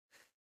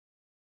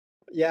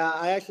 Yeah,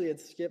 I actually had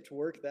skipped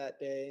work that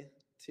day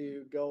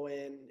to go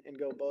in and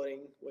go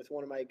boating with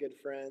one of my good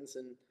friends,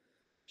 and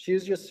she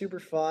was just super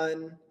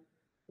fun.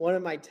 One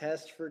of my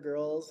tests for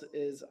girls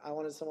is I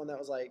wanted someone that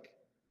was like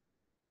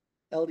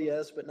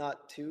LDS, but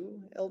not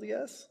too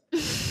LDS.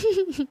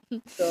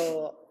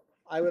 So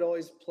I would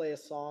always play a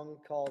song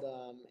called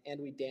 "And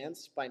We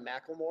Dance" by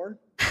Macklemore.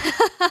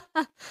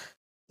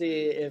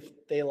 See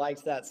if they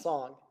liked that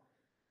song.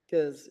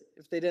 Because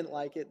if they didn't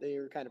like it, they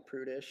were kind of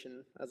prudish,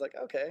 and I was like,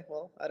 okay,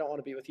 well, I don't want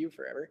to be with you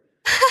forever.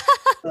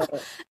 Uh,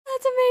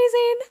 That's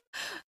amazing.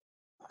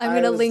 I'm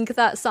going I to was, link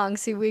that song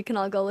so we can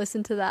all go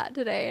listen to that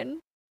today and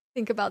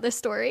think about this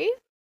story.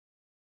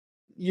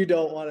 you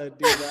don't want to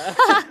do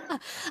that.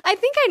 I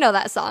think I know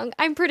that song.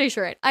 I'm pretty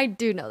sure I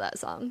do know that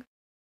song.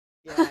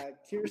 Yeah,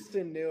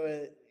 Kirsten knew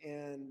it,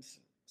 and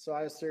so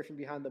I was surfing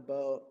behind the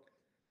boat,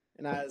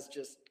 and I was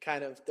just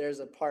kind of there's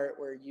a part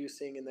where you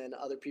sing and then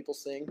other people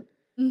sing,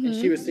 and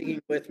she Hmm. was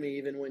singing with me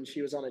even when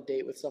she was on a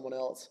date with someone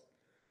else,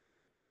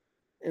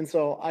 and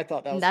so I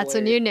thought that And was that's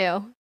when hilarious.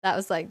 you knew. That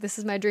was like, this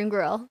is my dream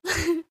girl.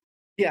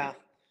 Yeah.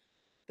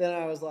 Then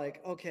I was like,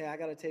 okay, I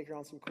got to take her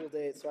on some cool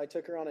dates. So I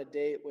took her on a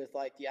date with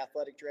like the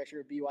athletic director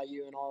of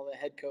BYU and all the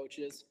head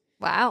coaches.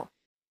 Wow.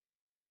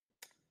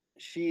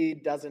 She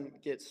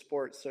doesn't get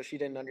sports, so she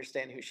didn't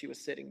understand who she was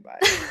sitting by.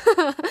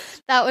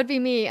 That would be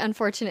me,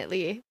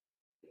 unfortunately.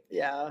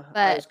 Yeah, I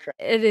But was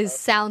cracking it is up.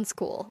 sounds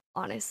cool,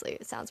 honestly.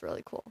 It sounds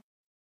really cool.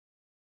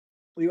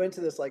 we went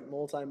to this like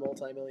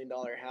multi-million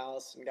dollar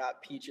house and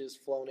got peaches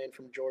flown in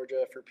from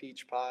Georgia for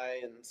peach pie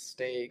and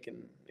steak,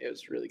 and it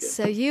was really good.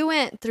 So you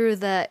went through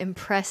the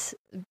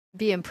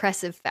be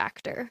impressive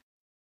factor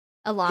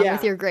along with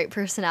Yeah, your great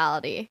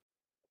personality.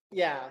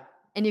 yeah.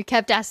 And you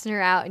kept asking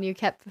her out and you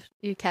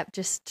kept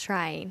just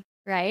trying,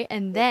 right?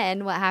 And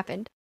then what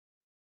happened?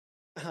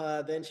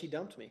 Then she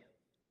dumped me.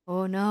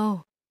 Oh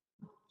no.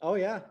 Oh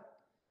yeah.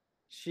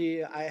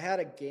 I had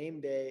a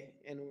game day,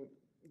 and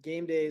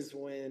game days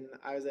when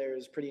I was there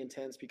was pretty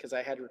intense because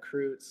I had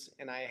recruits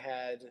and I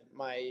had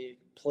my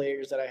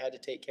players that I had to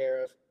take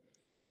care of.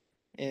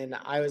 And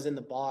I was in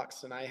the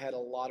box and I had a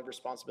lot of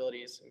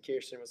responsibilities. And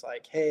Kirsten was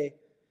like, "Hey,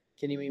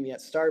 can you meet me at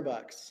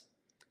Starbucks?"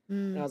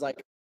 And I Mm. was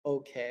like,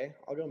 "Okay,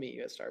 I'll go meet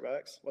you at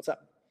Starbucks. What's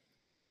up?"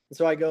 And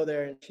so I go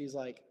there and she's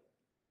like,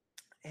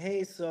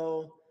 "Hey,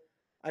 so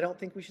I don't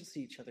think we should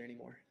see each other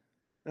anymore."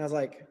 And I was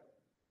like,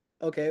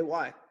 "Okay,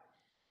 why?"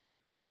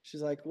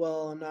 She's like,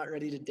 "Well, I'm not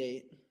ready to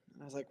date."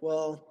 I was like,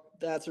 "Well,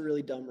 that's a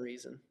really dumb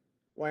reason.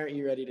 Why aren't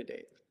you ready to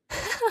date?"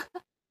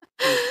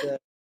 She said,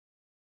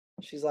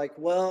 she's like,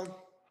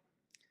 "Well,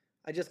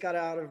 I just got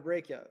out of a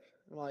breakup."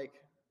 I'm like,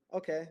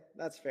 "Okay,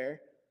 that's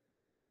fair."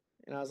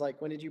 And I was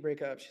like, "When did you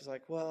break up?" She's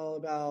like, "Well,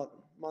 about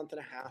a month and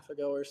a half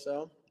ago or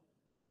so."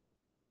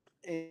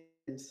 And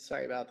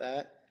sorry about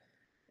that.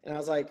 And I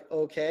was like,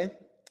 "Okay,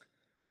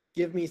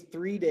 give me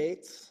 3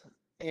 dates,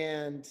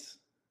 and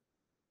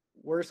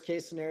worst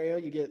case scenario,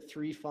 you get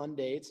 3 fun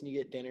dates and you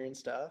get dinner and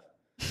stuff.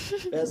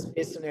 Best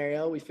case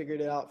scenario, we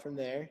figured it out from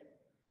there."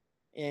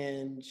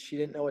 And she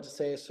didn't know what to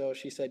say, so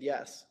she said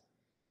yes.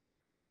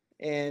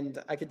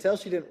 And I could tell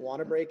she didn't want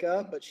to break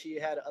up, but she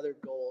had other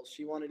goals.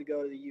 She wanted to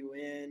go to the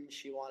UN.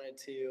 She wanted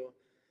to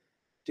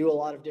do a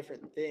lot of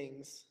different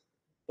things.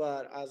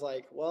 But I was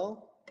like,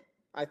 well,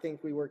 I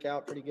think we work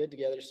out pretty good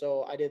together.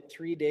 So I did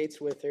 3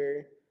 dates with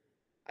her.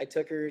 I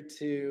took her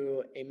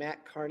to a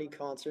Matt Carney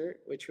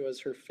concert, which was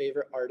her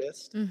favorite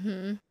artist.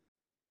 Mhm.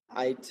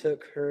 I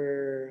took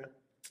her,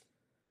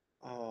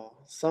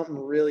 something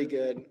really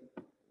good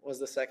was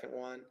the second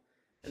one.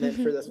 And then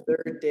for the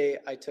third date,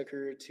 I took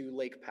her to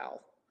Lake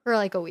Powell. For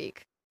like a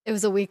week. It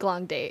was a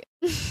week-long date.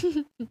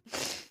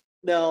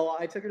 No,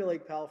 I took her to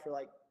Lake Powell for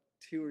like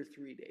 2 or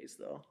 3 days,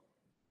 though. And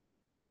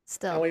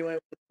Still. we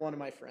went with one of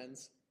my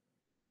friends.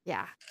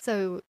 Yeah.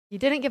 So you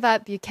didn't give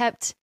up. You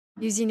kept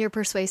using your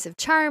persuasive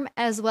charm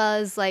as well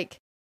as like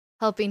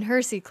helping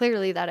her see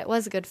clearly that it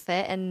was a good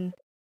fit. And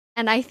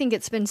I think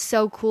it's been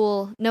so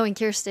cool knowing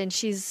Kirsten.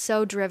 She's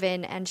so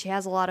driven and she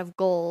has a lot of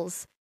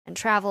goals and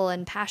travel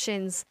and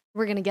passions.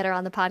 We're going to get her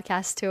on the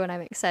podcast too, and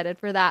I'm excited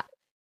for that.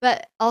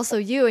 But also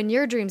you and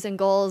your dreams and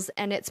goals.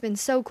 And it's been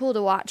so cool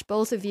to watch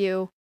both of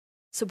you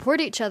support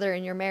each other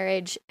in your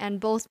marriage and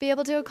both be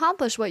able to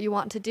accomplish what you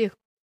want to do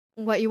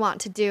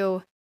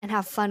and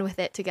have fun with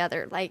it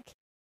together. Like,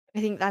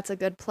 I think that's a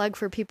good plug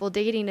for people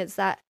dating is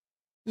that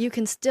you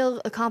can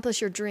still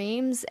accomplish your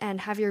dreams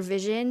and have your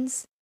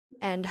visions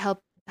and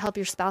help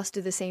your spouse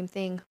do the same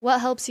thing. What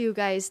helps you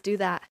guys do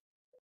that?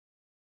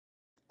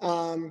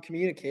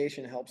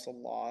 Communication helps a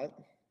lot.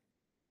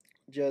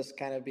 Just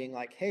kind of being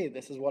like, hey,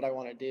 this is what I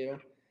want to do.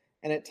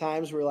 And at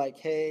times we're like,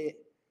 hey,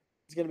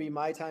 it's going to be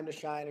my time to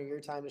shine or your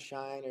time to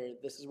shine, or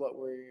this is what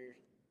our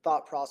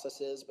thought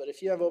process is. But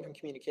if you have open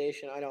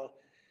communication, I know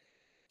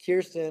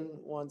Kirsten,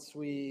 once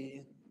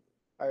we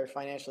are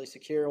financially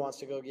secure, wants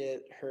to go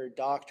get her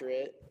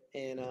doctorate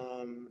in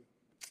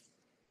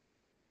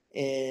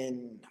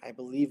I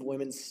believe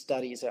women's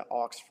studies at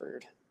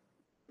Oxford.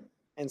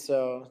 And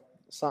so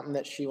something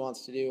that she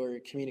wants to do or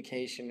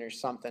communication or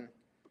something.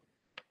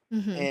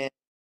 Mm-hmm. And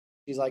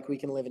she's like, we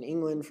can live in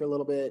England for a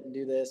little bit and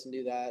do this and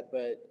do that.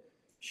 But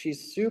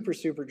she's super,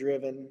 super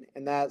driven.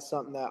 And that's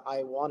something that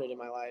I wanted in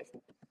my life.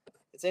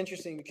 It's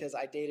interesting because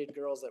I dated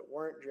girls that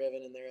weren't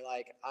driven and they're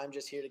like, I'm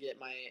just here to get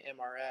my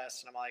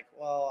MRS. And I'm like,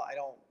 well, I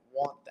don't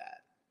want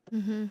that.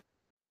 Mm-hmm.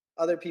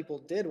 Other people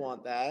did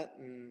want that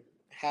and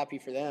happy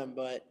for them.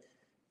 But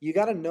you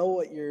got to know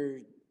what you're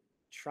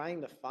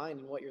trying to find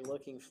and what you're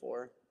looking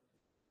for.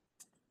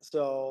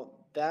 So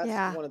that's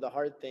Yeah. one of the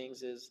hard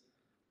things is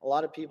a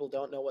lot of people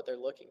don't know what they're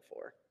looking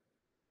for.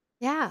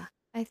 Yeah.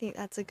 I think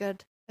that's a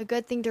good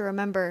thing to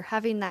remember,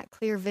 having that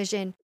clear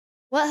vision.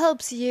 What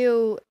helps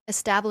you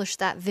establish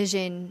that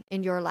vision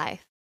in your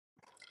life?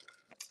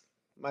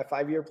 My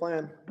 5 year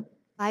plan.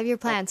 5-year Um,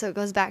 plan. So it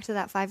goes back to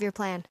that 5-year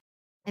plan.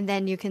 And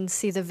then you can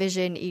see the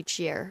vision each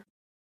year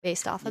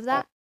based off of yeah,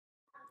 that.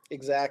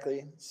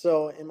 exactly.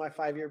 So in my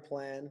 5 year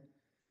plan,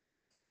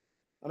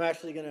 I'm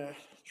actually gonna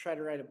try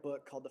to write a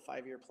book called the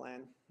 5 year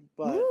plan,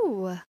 but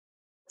Ooh.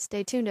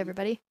 Stay tuned,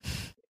 everybody.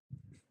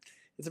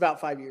 it's about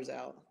 5 years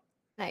out.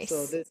 So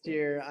Nice. this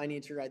year I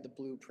need to write the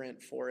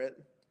blueprint for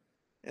it,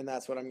 and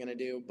that's what I'm gonna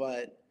do.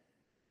 But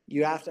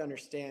you have to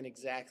understand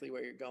exactly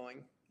where you're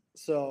going.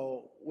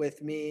 So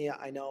with me,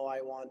 I know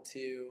I want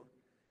to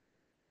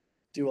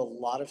do a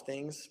lot of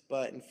things,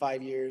 but in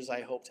 5 years,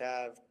 I hope to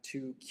have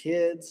 2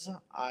 kids.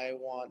 I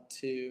want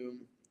to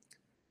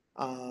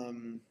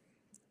um,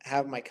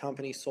 have my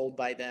company sold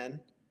by then.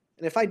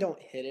 And if I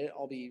don't hit it,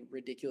 I'll be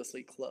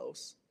ridiculously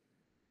close.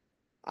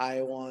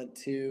 I want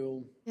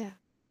to, Yeah.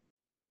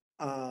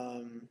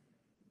 um,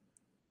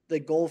 the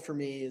goal for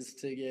me is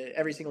to get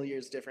every single year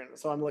is different.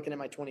 So I'm looking at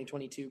my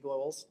 2022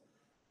 goals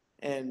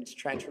and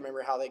trying to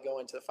remember how they go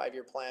into the 5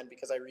 year plan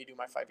because I redo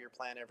my 5 year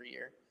plan every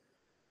year.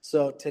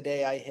 So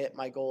today I hit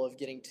my goal of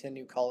getting 10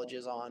 new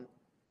colleges on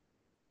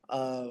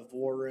of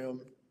War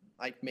Room,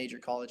 like major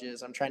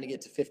colleges. I'm trying to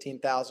get to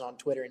 15,000 on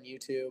Twitter and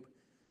YouTube.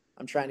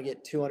 I'm trying to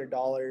get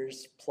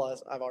 $200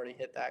 plus. I've already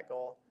hit that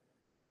goal.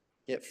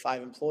 Get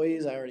 5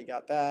 employees. I already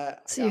got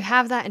that. So you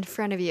have that in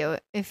front of you.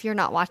 If you're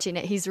not watching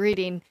it, he's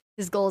reading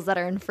his goals that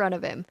are in front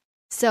of him.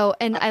 So,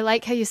 and I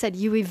like how you said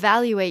you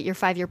evaluate your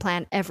 5 year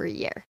plan every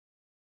year.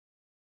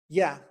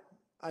 Yeah.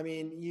 I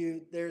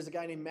mean, there's a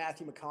guy named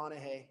Matthew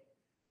McConaughey,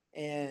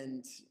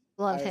 and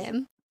Love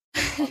him.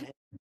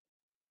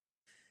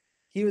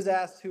 He was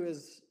asked who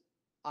his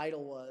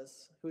idol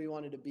was, who he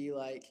wanted to be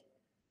like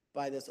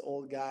by this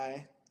old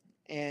guy.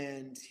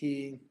 And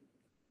he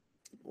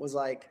was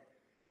like,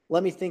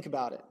 let me think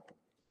about it.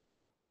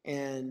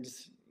 And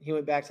he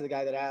went back to the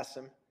guy that asked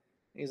him.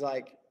 He's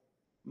like,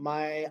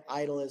 my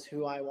idol is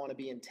who I want to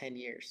be in 10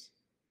 years,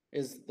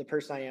 is the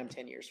person I am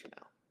 10 years from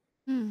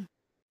now. Hmm.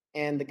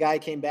 And the guy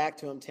came back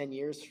to him 10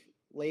 years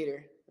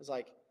later. Was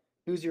like,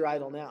 who's your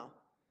idol now?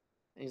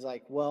 And he's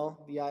like,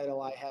 well, the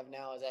idol I have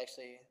now is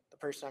actually the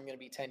person I'm going to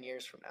be 10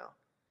 years from now.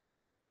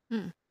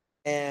 Hmm.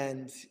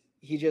 And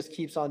he just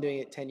keeps on doing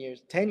it 10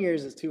 years. 10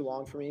 years is too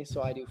long for me,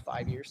 so I do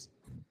 5 years.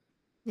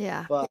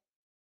 Yeah. But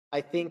I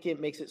think it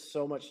makes it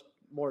so much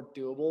more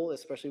doable,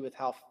 especially with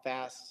how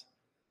fast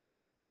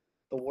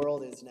the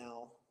world is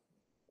now.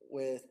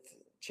 With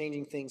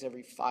changing things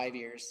every 5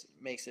 years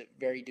makes it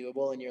very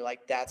doable, and you're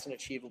like, that's an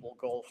achievable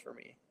goal for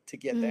me to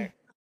get there.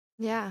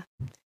 Yeah.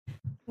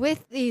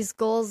 With these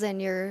goals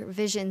and your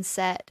vision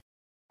set,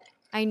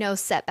 I know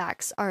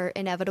setbacks are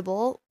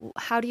inevitable.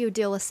 How do you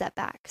deal with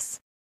setbacks?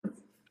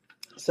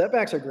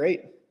 Setbacks are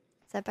great.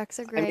 Setbacks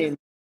are great. I mean,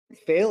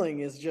 failing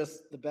is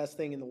just the best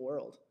thing in the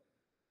world.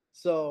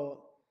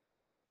 So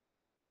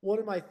one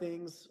of my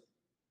things,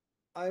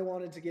 I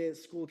wanted to get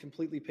school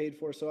completely paid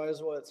for, so I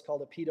was what's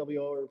called a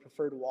PWO, or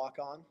preferred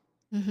walk-on.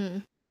 Mm-hmm.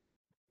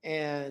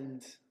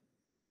 And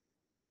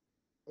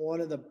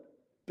one of the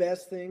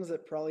best things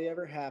that probably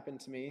ever happened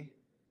to me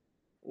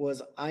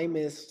was I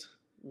missed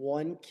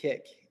one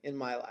kick in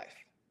my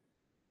life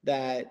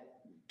that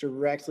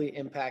directly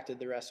impacted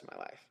the rest of my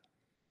life.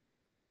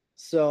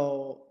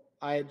 So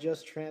I had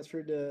just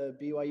transferred to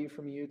BYU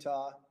from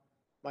Utah.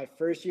 My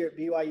first year at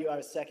BYU, I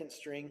was second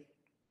string.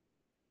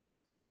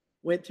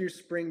 Went through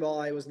spring ball.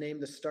 I was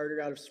named the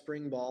starter out of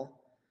spring ball.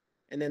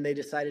 And then they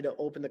decided to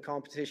open the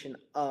competition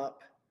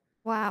up.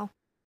 Wow.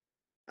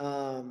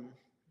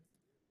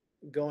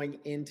 Going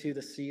into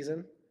the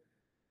season.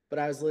 But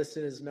I was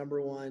listed as number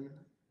one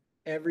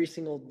every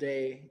single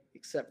day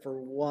except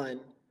for one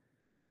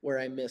where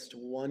I missed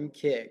one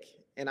kick.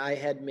 And I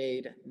had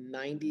made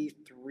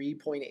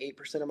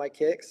 93.8% of my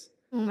kicks.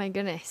 Oh my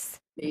goodness.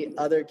 The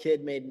other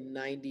kid made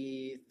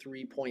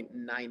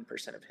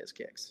 93.9% of his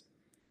kicks.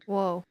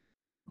 Whoa.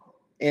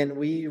 And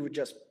we would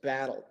just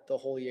battle the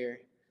whole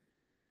year.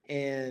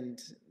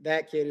 And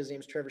that kid, his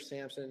name's Trevor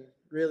Sampson,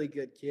 really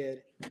good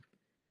kid,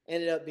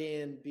 ended up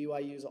being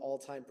BYU's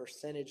all-time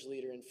percentage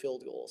leader in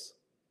field goals,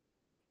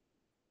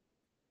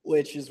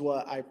 which is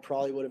what I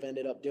probably would have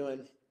ended up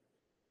doing.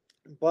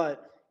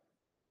 But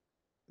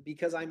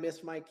because I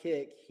missed my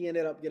kick, he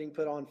ended up getting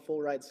put on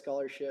full ride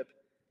scholarship,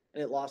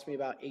 and it lost me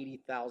about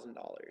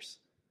 $80,000.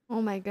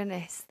 Oh my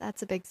goodness.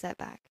 That's a big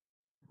setback.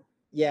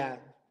 Yeah,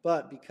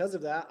 but because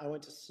of that, I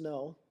went to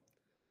Snow,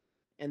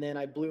 and then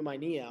I blew my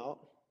knee out.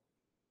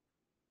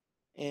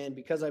 And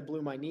because I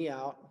blew my knee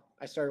out,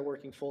 I started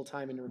working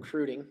full-time in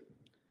recruiting.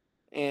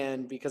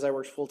 And because I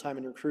worked full-time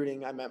in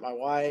recruiting, I met my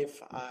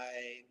wife.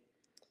 I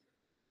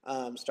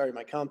started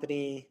my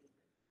company.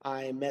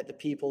 I met the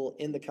people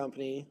in the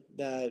company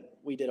that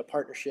we did a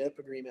partnership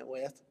agreement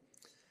with.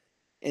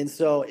 And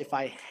so if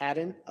I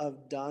hadn't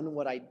have done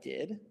what I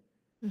did,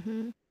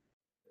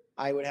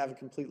 I would have a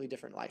completely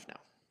different life now.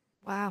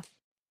 Wow.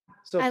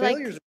 So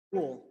failures are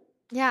cool.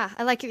 Yeah,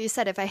 I like what you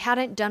said. If I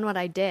hadn't done what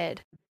I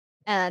did,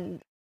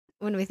 and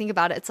when we think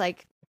about it, it's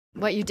like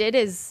what you did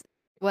is,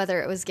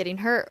 whether it was getting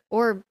hurt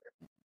or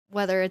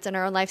whether it's in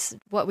our own lives,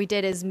 what we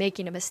did is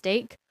making a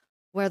mistake,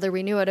 whether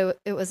we knew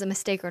it was a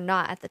mistake or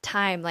not at the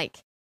time,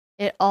 like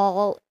it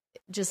all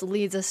just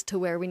leads us to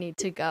where we need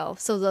to go.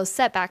 So those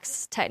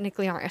setbacks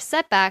technically aren't a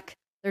setback.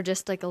 They're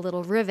just like a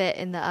little rivet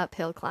in the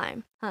uphill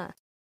climb. Huh?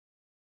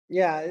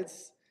 Yeah,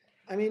 it's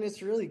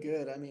really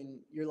good. I mean,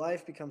 your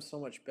life becomes so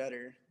much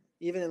better.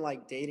 Even in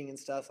like dating and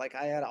stuff, like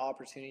I had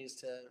opportunities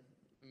to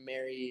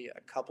marry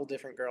a couple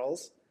different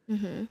girls,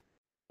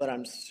 but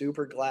I'm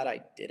super glad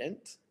I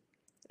didn't.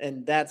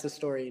 And that's a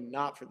story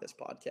not for this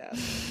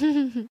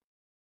podcast.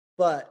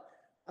 But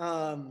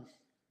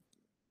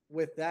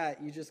with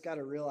that, you just got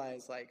to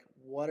realize, like,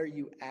 what are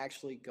you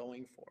actually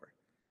going for?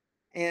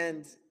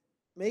 And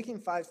making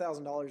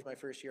 $5,000 my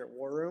first year at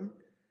War Room,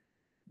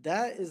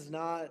 that is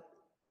not,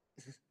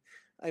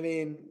 I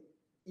mean,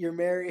 you're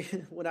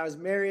married. When I was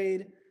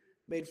married,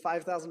 made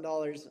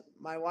 $5,000.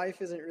 My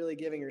wife isn't really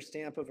giving her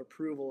stamp of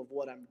approval of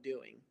what I'm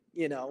doing,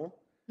 you know?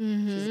 She's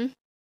Mm-hmm.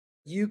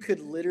 you could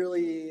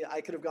literally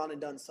I could have gone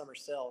and done summer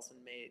sales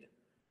and made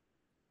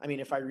I mean,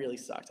 if I really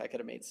sucked, I could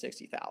have made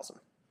 60,000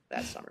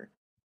 that summer.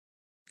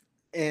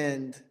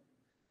 And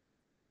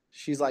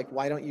she's like,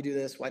 "Why don't you do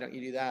this? Why don't you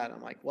do that?"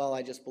 I'm like, "Well,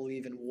 I just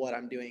believe in what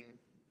I'm doing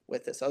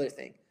with this other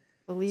thing."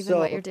 Believe in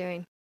what So, you're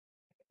doing.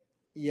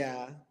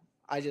 yeah,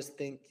 I just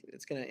think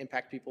it's going to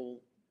impact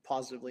people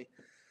positively.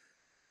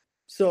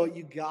 So,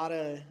 you got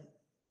to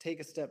take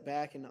a step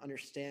back and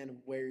understand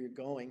where you're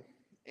going,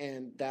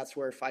 and that's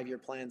where 5-year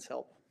plans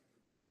help.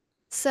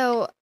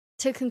 So,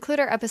 to conclude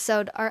our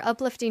episode, our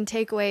uplifting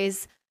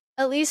takeaways,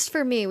 at least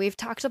for me, we've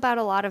talked about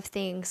a lot of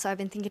things. So, I've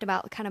been thinking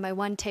about kind of my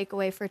one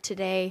takeaway for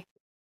today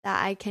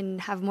that I can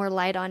have more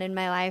light on in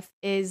my life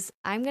is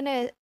I'm going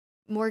to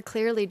more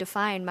clearly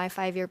define my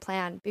 5-year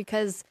plan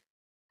because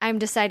I'm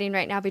deciding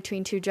right now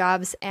between two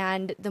jobs.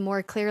 And the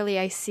more clearly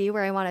I see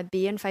where I want to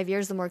be in 5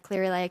 years, the more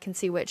clearly I can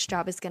see which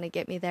job is going to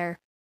get me there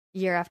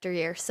year after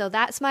year. So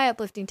that's my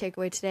uplifting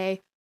takeaway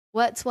today.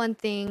 What's one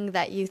thing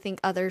that you think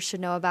others should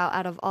know about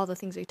out of all the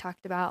things we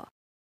talked about?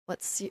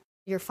 What's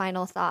your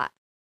final thought,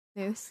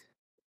 Moose?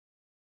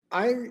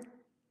 I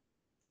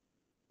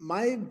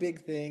my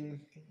big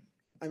thing,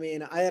 I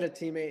mean, I had a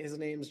teammate, his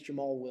name's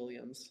Jamal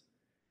Williams,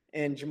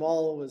 and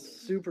Jamal was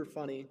super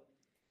funny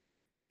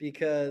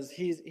because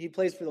he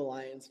plays for the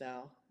Lions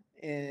now,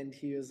 and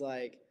he was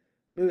like,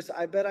 "Moose,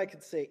 I bet I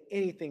could say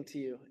anything to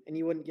you and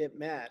you wouldn't get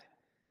mad."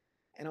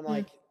 And I'm Mm,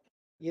 like,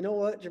 "You know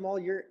what, Jamal,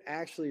 you're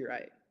actually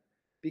right."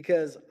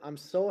 Because I'm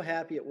so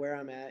happy at where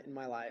I'm at in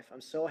my life.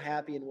 I'm so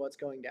happy in what's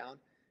going down.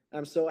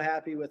 I'm so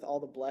happy with all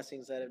the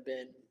blessings that have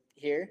been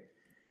here.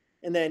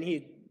 And then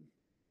he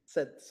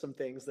said some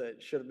things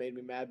that should have made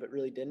me mad, but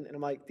really didn't. And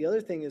I'm like, the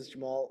other thing is,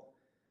 Jamal,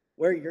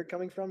 where you're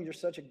coming from, you're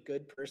such a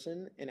good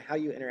person and how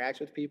you interact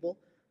with people.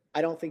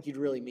 I don't think you'd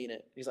really mean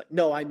it. He's like,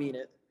 no, I mean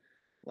it.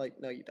 I'm like,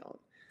 no, you don't.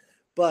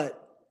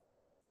 But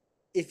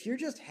if you're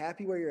just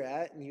happy where you're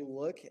at and you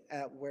look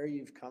at where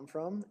you've come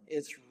from,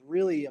 it's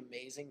really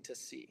amazing to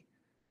see.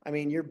 I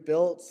mean, you're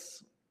built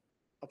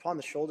upon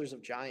the shoulders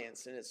of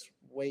giants, and it's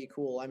way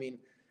cool. I mean,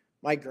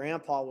 my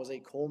grandpa was a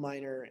coal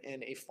miner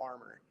and a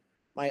farmer.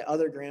 My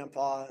other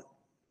grandpa,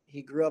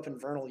 he grew up in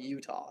Vernal,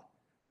 Utah.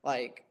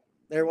 Like,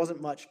 there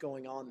wasn't much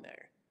going on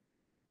there.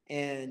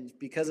 And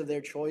because of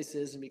their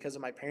choices and because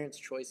of my parents'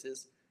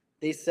 choices,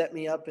 they set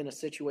me up in a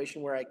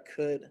situation where I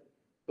could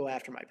go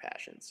after my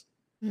passions.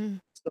 mm.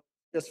 So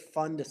it's just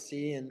fun to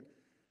see. And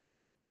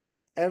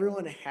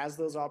everyone has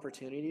those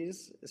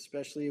opportunities,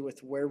 especially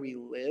with where we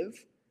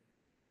live,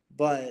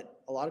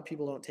 but a lot of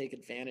people don't take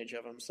advantage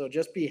of them. So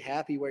just be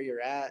happy where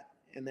you're at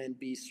and then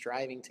be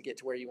striving to get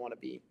to where you want to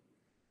be.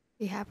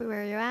 Be happy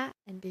where you're at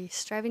and be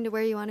striving to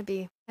where you want to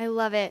be. I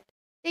love it.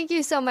 Thank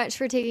you so much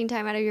for taking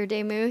time out of your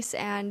day, Moose,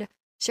 and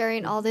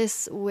sharing all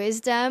this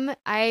wisdom.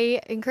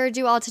 I encourage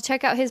you all to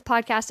check out his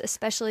podcast,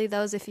 especially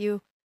those if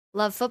you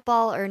love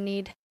football or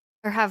need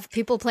or have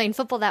people playing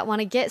football that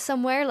want to get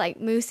somewhere. Like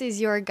Moose is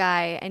your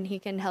guy and he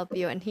can help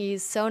you, and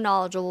he's so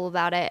knowledgeable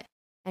about it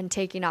and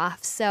taking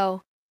off.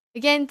 So,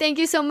 again, thank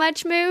you so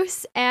much,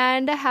 Moose,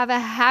 and have a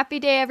happy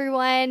day,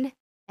 everyone.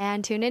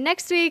 And tune in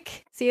next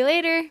week. See you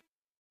later.